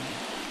empty.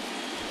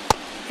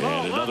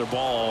 And another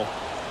ball.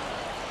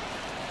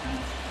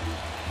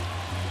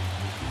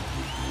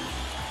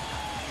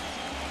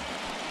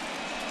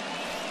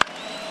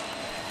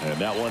 And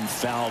that one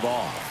fouled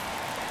off.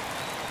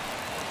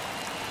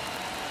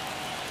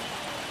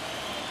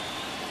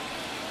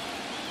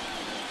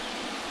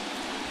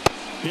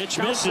 Pitch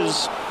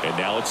misses, and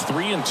now it's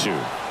 3-2.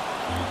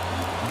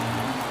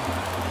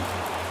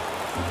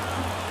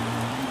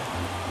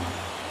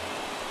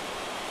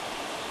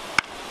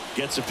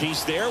 Gets a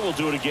piece there. We'll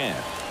do it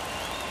again.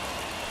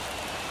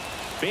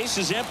 Base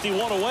is empty,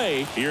 1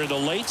 away here in the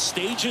late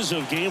stages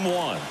of game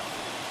 1.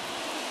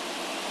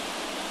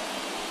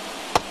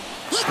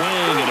 Swing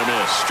and a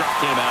miss. Struck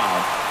him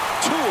out.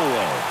 2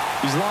 away.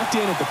 He's locked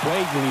in at the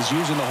plate when he's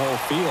using the whole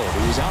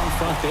field. He was out in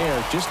front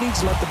there. Just needs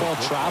to let the ball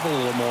travel a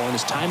little more, and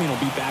his timing will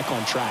be back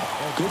on track.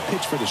 Good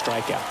pitch for the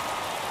strikeout.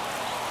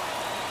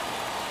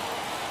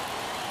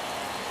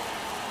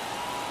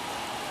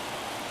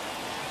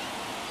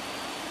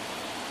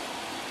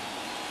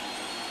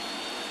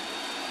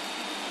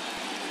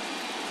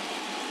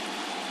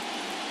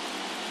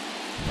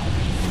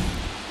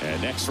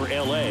 And next for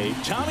L.A.,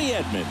 Tommy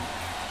Edman.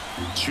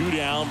 2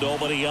 down,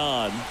 nobody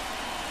on.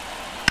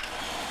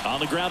 On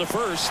the ground at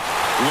first.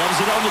 Loves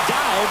it on the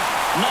dive.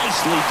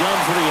 Nicely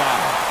done for the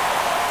out.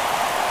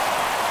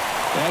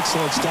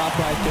 Excellent stop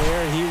right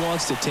there. He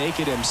wants to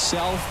take it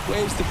himself.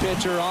 Waves the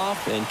pitcher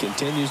off and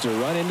continues to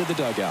run into the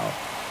dugout.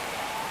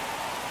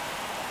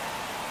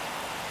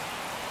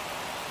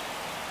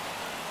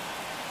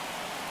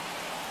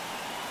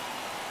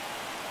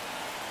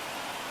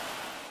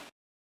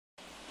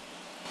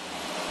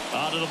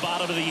 On to the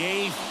bottom of the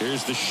 8th.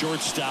 Here's the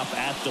shortstop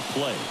at the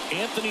plate,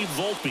 Anthony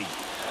Volpe.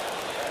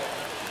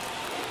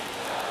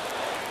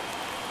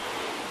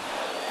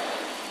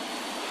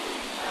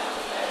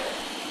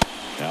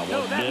 That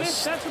one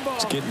missed. That's a ball.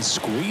 It's getting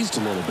squeezed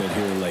a little bit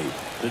here late.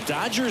 The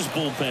Dodgers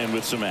bullpen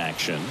with some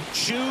action.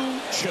 Chu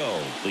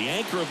Cho, the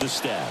anchor of the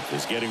staff,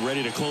 is getting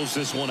ready to close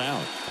this one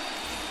out.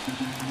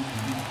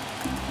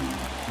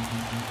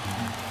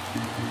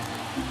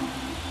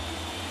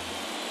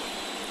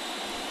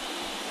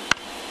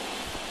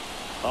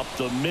 Up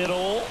the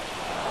middle.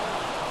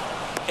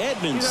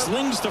 Edman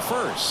slings to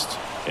first.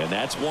 And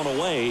that's 1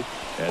 away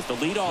as the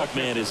leadoff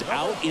man is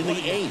out in the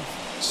 8th.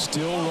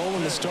 Still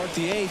rolling to start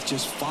the 8th.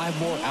 Just 5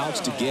 more outs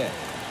to get.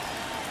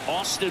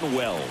 Austin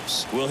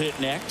Wells will hit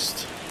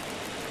next.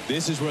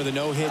 This is where the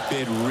no-hit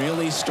bid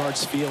really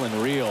starts feeling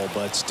real,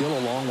 but still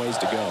a long ways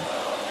to go.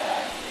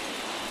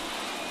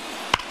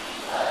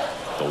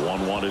 The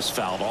 1-1 is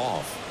fouled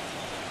off.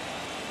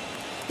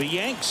 The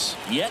Yanks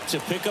yet to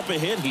pick up a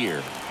hit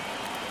here.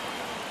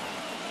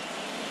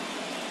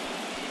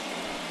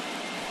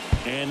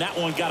 And that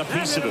one got a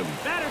piece of him.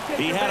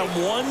 He had him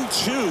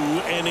 1-2,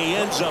 and he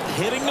ends up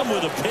hitting him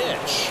with a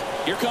pitch.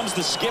 Here comes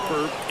the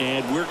skipper,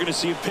 and we're going to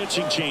see a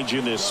pitching change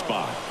in this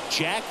spot.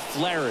 Jack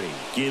Flaherty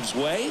gives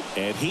way,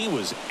 and he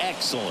was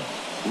excellent.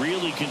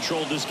 Really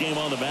controlled this game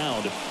on the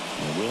mound.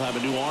 And we'll have a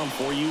new arm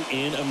for you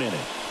in a minute.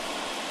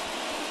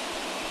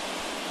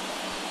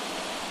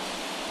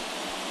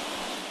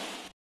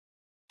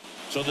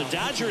 So the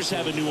Dodgers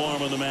have a new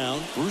arm on the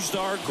mound.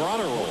 Brusdar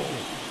Graterol.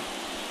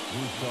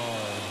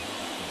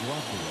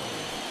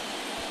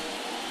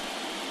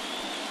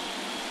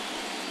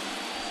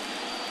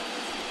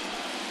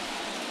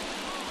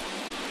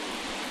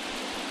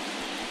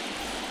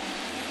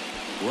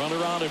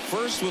 Runner on at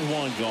first with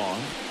 1 gone.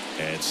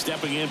 And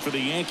stepping in for the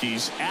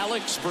Yankees,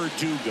 Alex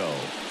Verdugo.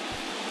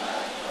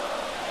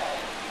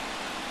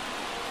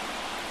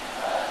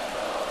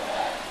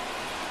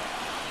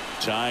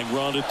 Tying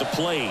run at the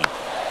plate.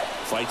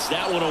 Fights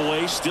that one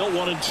away. Still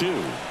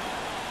 1-2.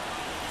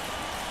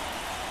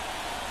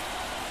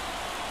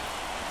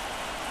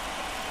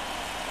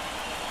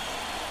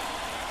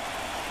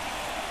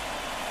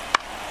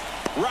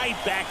 Right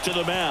back to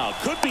the mound.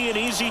 Could be an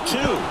easy 2.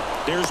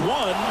 There's 1.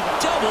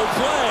 Double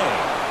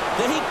play.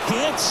 They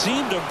can't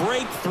seem to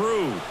break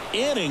through.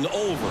 Inning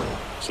over.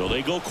 So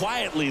they go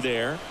quietly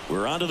there.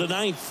 We're on to the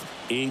 9th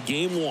in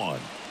game 1.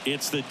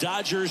 It's the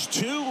Dodgers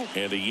 2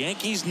 and the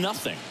Yankees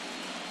nothing.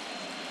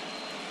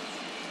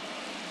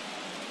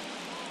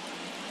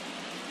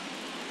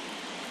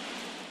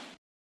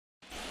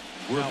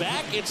 We're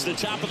back. It's the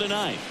top of the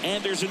ninth,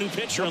 and there's a new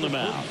pitcher on the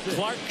mound,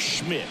 Clark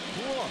Schmidt.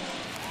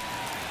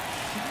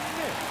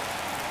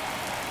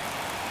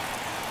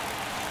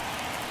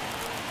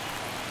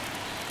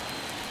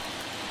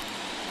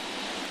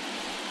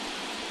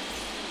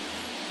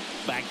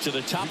 Back to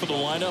the top of the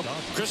lineup,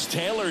 Chris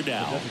Taylor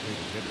now.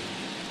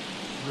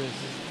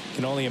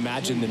 Can only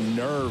imagine the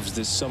nerves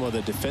that some of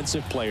the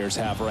defensive players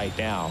have right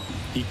now.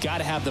 You got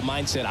to have the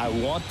mindset, I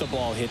want the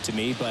ball hit to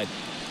me, but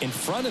in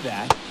front of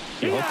that,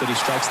 you hope that he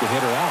strikes the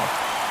hitter out.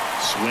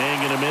 Swing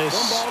and a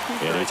miss,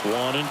 and it's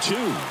 1-2.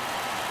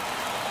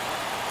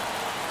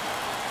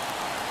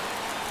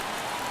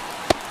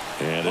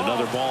 And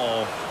another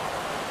ball.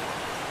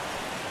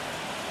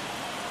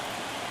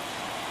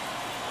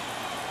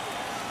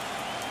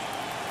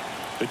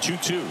 The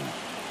 2-2.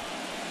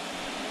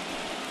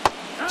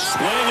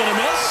 Swing and a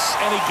miss,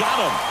 and he got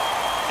him.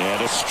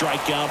 And a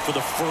strikeout for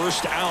the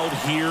first out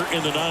here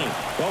in the ninth.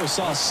 Well, we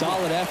saw a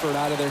solid effort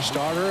out of their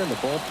starter, and the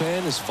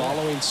bullpen is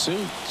following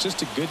suit. It's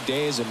just a good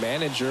day as a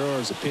manager or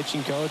as a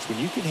pitching coach when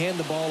you can hand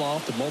the ball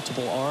off to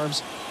multiple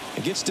arms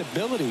and get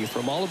stability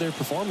from all of their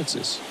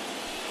performances.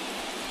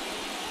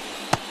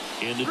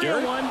 In the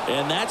dirt,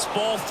 and that's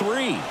ball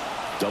 3.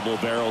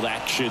 Double-barreled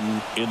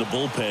action in the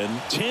bullpen.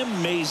 Tim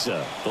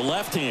Meza, the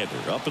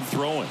left-hander, up and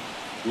throwing.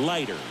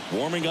 Leiter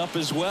warming up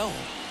as well.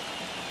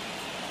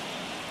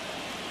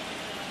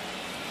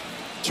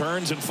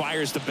 Turns and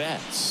fires to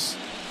Betts.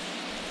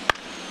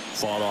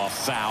 Fought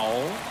off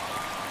foul.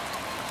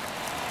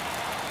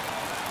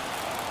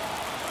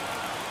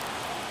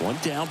 One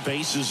down,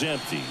 base is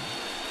empty.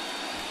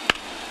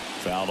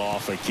 Fouled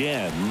off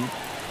again,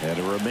 and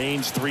it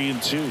remains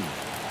 3-2.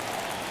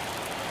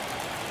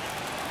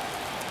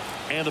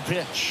 And a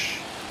pitch.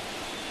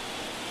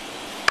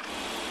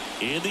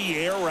 In the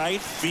air, right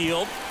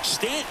field.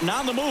 Stanton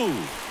on the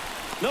move.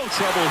 No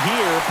trouble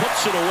here.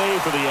 Puts it away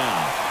for the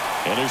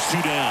out. And there's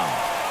 2 down.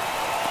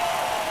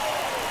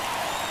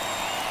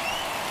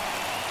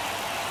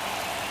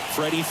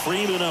 Freddie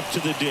Freeman up to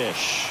the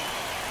dish.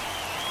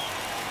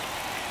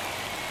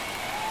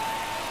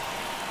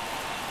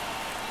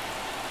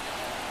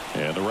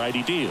 And the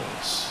righty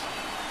deals.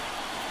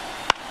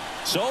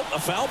 So a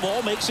foul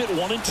ball makes it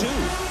 1-2.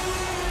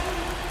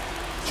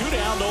 2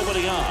 down,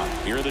 nobody on.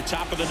 Here at the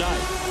top of the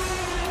ninth.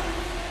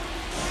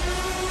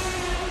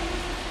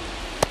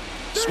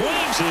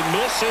 Swings and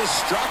misses,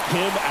 struck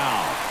him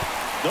out.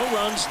 No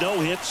runs,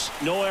 no hits,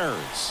 no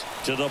errors.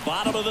 To the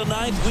bottom of the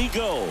ninth we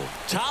go.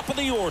 Top of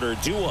the order,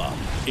 due up.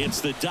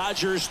 It's the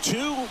Dodgers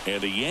 2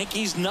 and the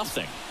Yankees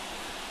nothing.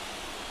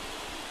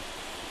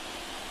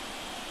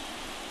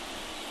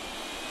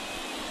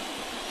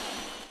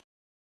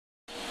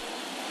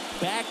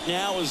 Back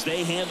now as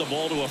they hand the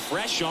ball to a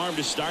fresh arm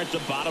to start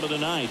the bottom of the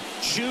ninth.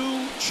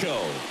 Chu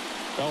Cho.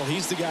 Well,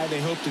 he's the guy they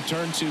hope to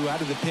turn to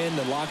out of the pen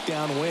to lock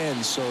down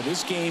wins. So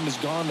this game has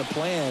gone to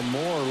plan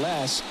more or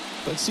less.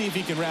 Let's see if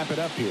he can wrap it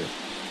up here.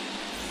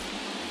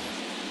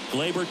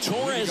 Gleyber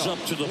Torres up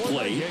to the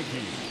plate.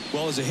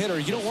 Well, as a hitter,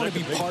 you don't want to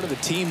be part of a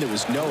team that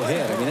was no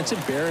hit. I mean, that's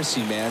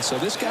embarrassing, man. So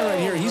this guy right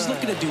here, he's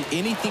looking to do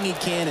anything he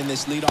can in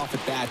this leadoff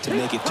at bat to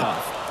make it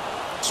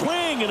tough.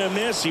 Swing and a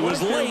miss. He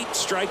was late.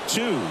 Strike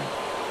 2.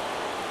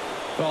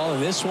 Well,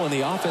 in this one,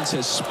 the offense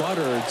has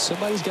sputtered.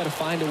 Somebody's got to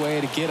find a way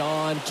to get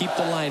on, keep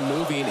the line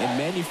moving, and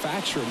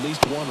manufacture at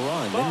least 1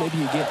 run. Then maybe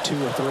you get 2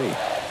 or 3.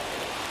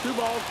 2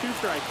 balls, 2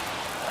 strikes.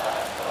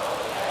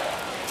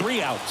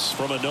 3 outs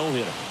from a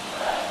no-hitter.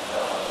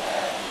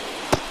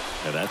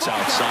 And that's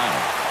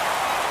outside.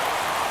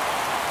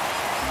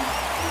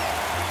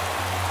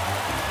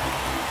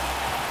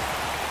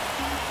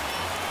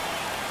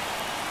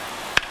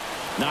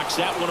 Knocks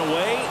that one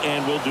away,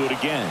 and we'll do it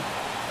again.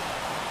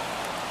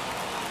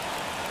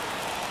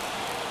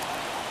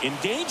 In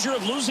danger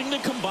of losing the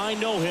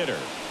combined no-hitter.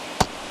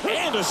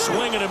 And a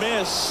swing and a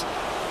miss.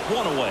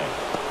 1 away.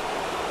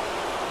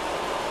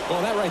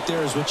 Well, that right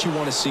there is what you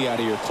want to see out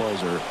of your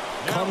closer.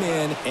 Come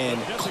in and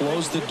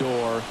close the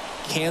door.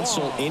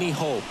 Cancel any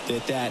hope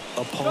that that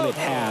opponent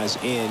has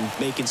in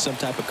making some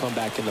type of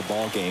comeback in the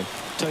ball game.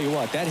 Tell you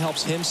what, that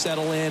helps him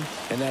settle in,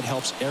 and that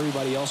helps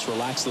everybody else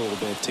relax a little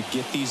bit to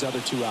get these other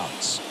 2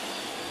 outs.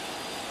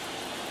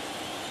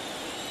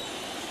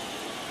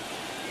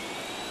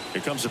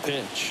 Here comes a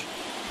pitch.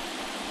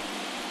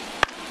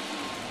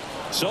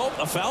 So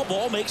a foul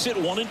ball makes it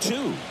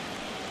 1-2.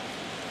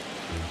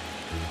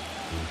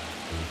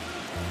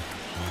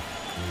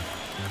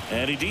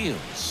 And he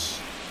deals.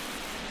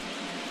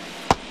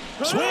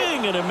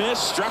 Swing and a miss,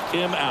 struck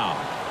him out.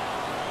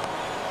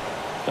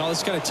 Well,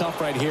 it's kind of tough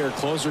right here.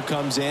 Closer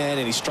comes in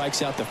and he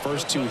strikes out the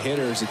first 2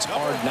 hitters. It's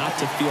hard not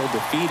to feel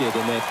defeated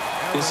and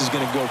that this is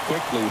going to go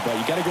quickly. But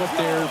you got to go up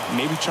there,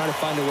 maybe try to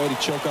find a way to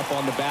choke up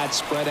on the bat,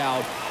 spread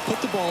out,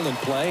 put the ball in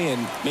play,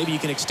 and maybe you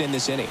can extend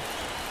this inning.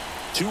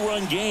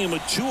 2-run game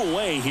with 2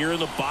 away here in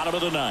the bottom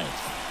of the ninth.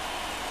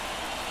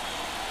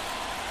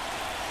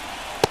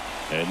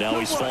 And now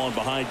he's fallen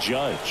behind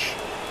Judge.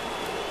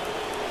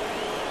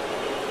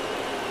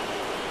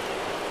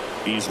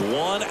 He's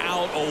 1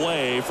 out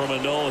away from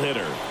a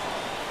no-hitter.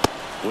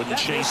 Wouldn't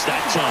chase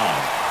that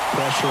time.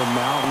 pressure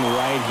mountain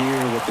right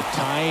here with the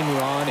tying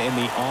run and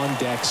the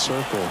on-deck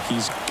circle.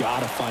 He's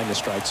got to find the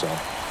strike zone.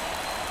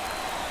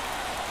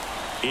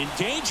 In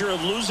danger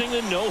of losing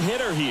a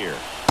no-hitter here.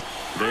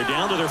 They're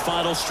down to their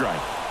final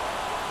strike.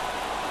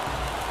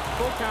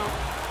 Full count.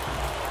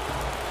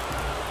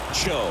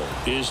 Cho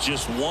is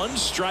just one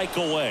strike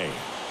away.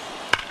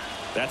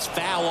 That's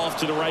foul off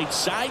to the right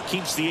side.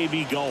 Keeps the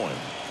AB going.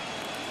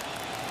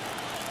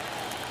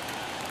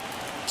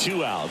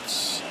 2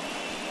 outs.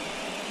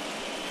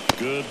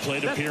 Good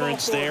plate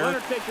appearance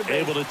there.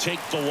 Able to take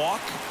the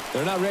walk.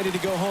 They're not ready to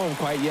go home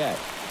quite yet.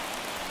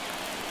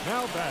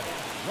 Now batting,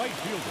 right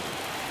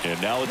fielder.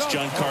 And now it's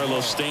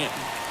Giancarlo Stanton.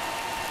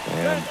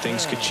 And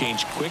things could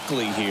change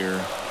quickly here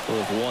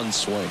with one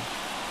swing.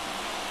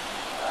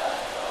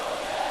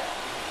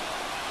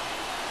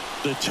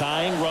 The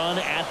tying run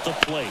at the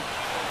plate.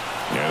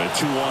 And a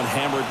 2-1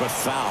 hammered but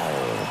foul.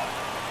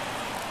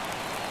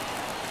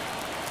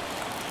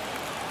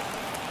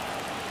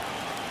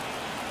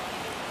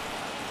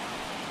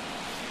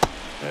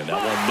 And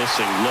that one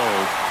missing low.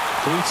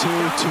 3-2,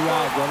 2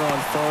 out, runner on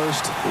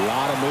first. A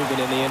lot of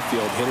movement in the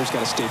infield. Hitters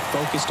got to stay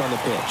focused on the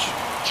pitch.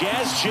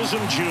 Jazz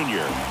Chisholm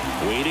Jr.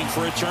 waiting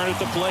for a turn at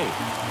the plate.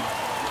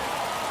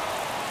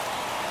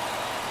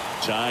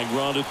 Tying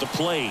run at the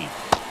plate.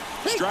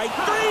 Strike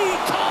 3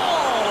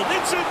 called.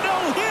 It's a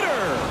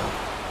no-hitter.